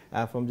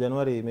 Yeah. From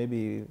January,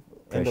 maybe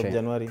end of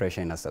January.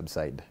 Pressure ina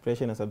subside.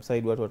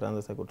 Watu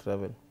wataanza sasa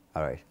travel.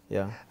 All right.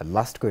 Yeah.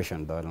 Last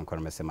question, though,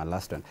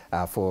 last one.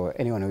 For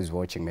anyone who's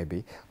watching,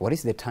 maybe, what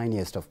is the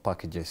tiniest of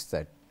packages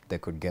that they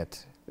could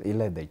get?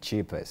 Either the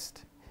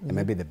cheapest and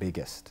maybe the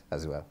biggest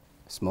as well.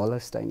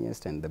 Smallest,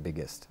 tiniest, and the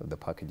biggest of the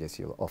packages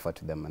you'll offer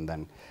to them, and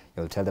then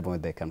you'll tell them where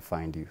they can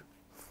find you.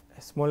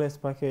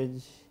 Smallest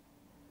package,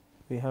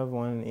 we have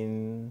one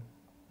in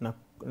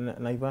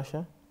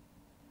Naivasha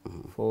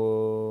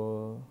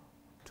for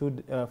 2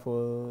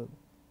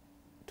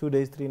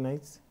 days, 3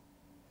 nights.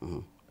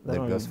 That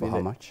goes for how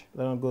much?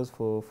 That one goes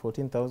for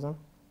 14,000,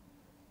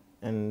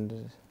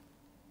 and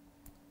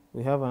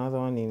we have another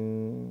one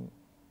in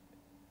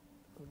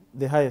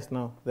the highest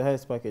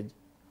package.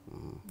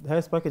 The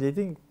highest package, I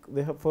think,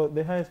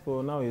 the highest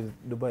for now is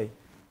Dubai.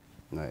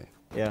 Right.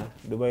 Yeah,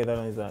 Dubai. That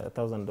one is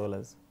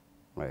 $1,000.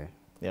 Right.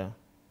 Yeah.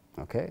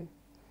 Okay.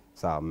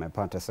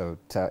 So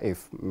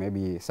if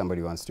maybe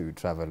somebody wants to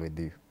travel with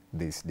you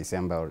this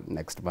December or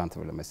next month,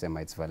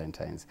 it's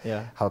Valentine's.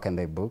 Yeah. How can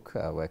they book?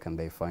 Where can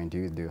they find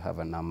you? Do you have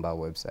a number,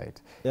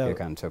 website? Yeah. You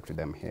can talk to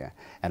them here.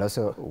 And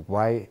also,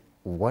 why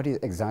what is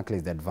exactly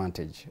the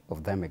advantage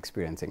of them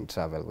experiencing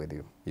travel with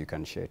you? You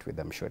can share it with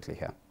them shortly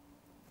here.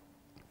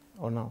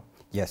 Or now?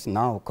 Yes,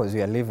 now, because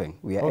we are leaving.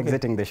 We are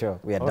exiting the show.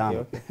 We are done.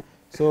 Okay.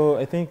 So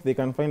I think they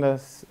can find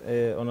us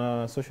on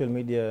our social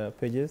media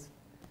pages,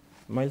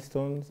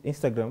 Milestones,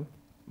 Instagram,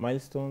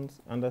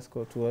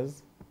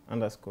 milestones_tours_.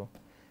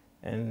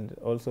 And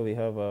also we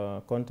have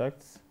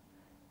contacts.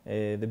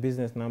 The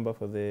business number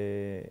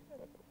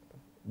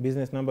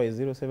is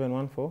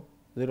 0714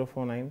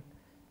 049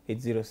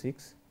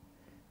 806.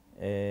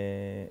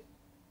 I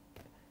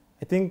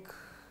think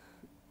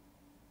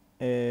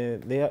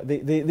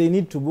they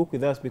need to book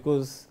with us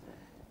because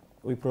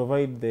we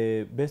provide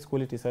the best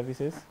quality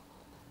services,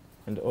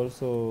 and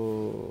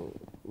also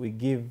we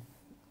give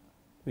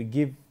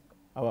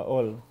our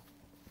all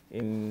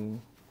in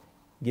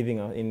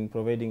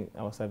providing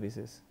our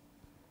services.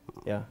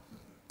 Yeah.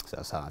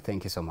 So,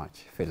 thank you so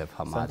much, Philip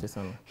Hamad.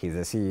 He's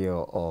the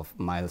CEO of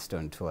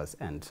Milestone Tours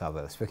and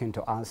Travel, speaking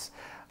to us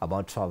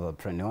about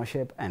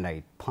travelpreneurship, and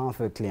I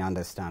perfectly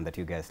understand that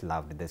you guys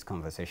loved this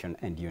conversation,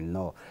 and you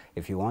know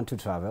if you want to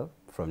travel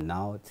from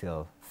now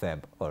till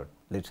Feb, or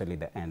literally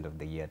the end of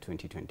the year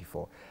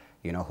 2024,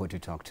 you know who to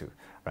talk to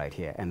right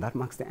here. And that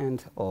marks the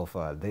end of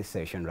this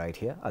session right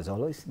here. As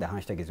always, the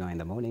hashtag is Y in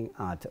the Morning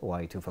at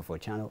Y254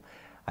 channel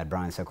at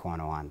Brian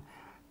Sakwano1.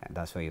 And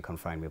that's where you can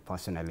find me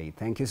personally.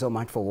 Thank you so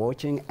much for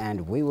watching,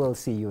 and we will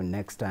see you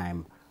next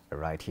time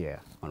right here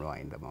on Y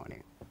in the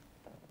Morning.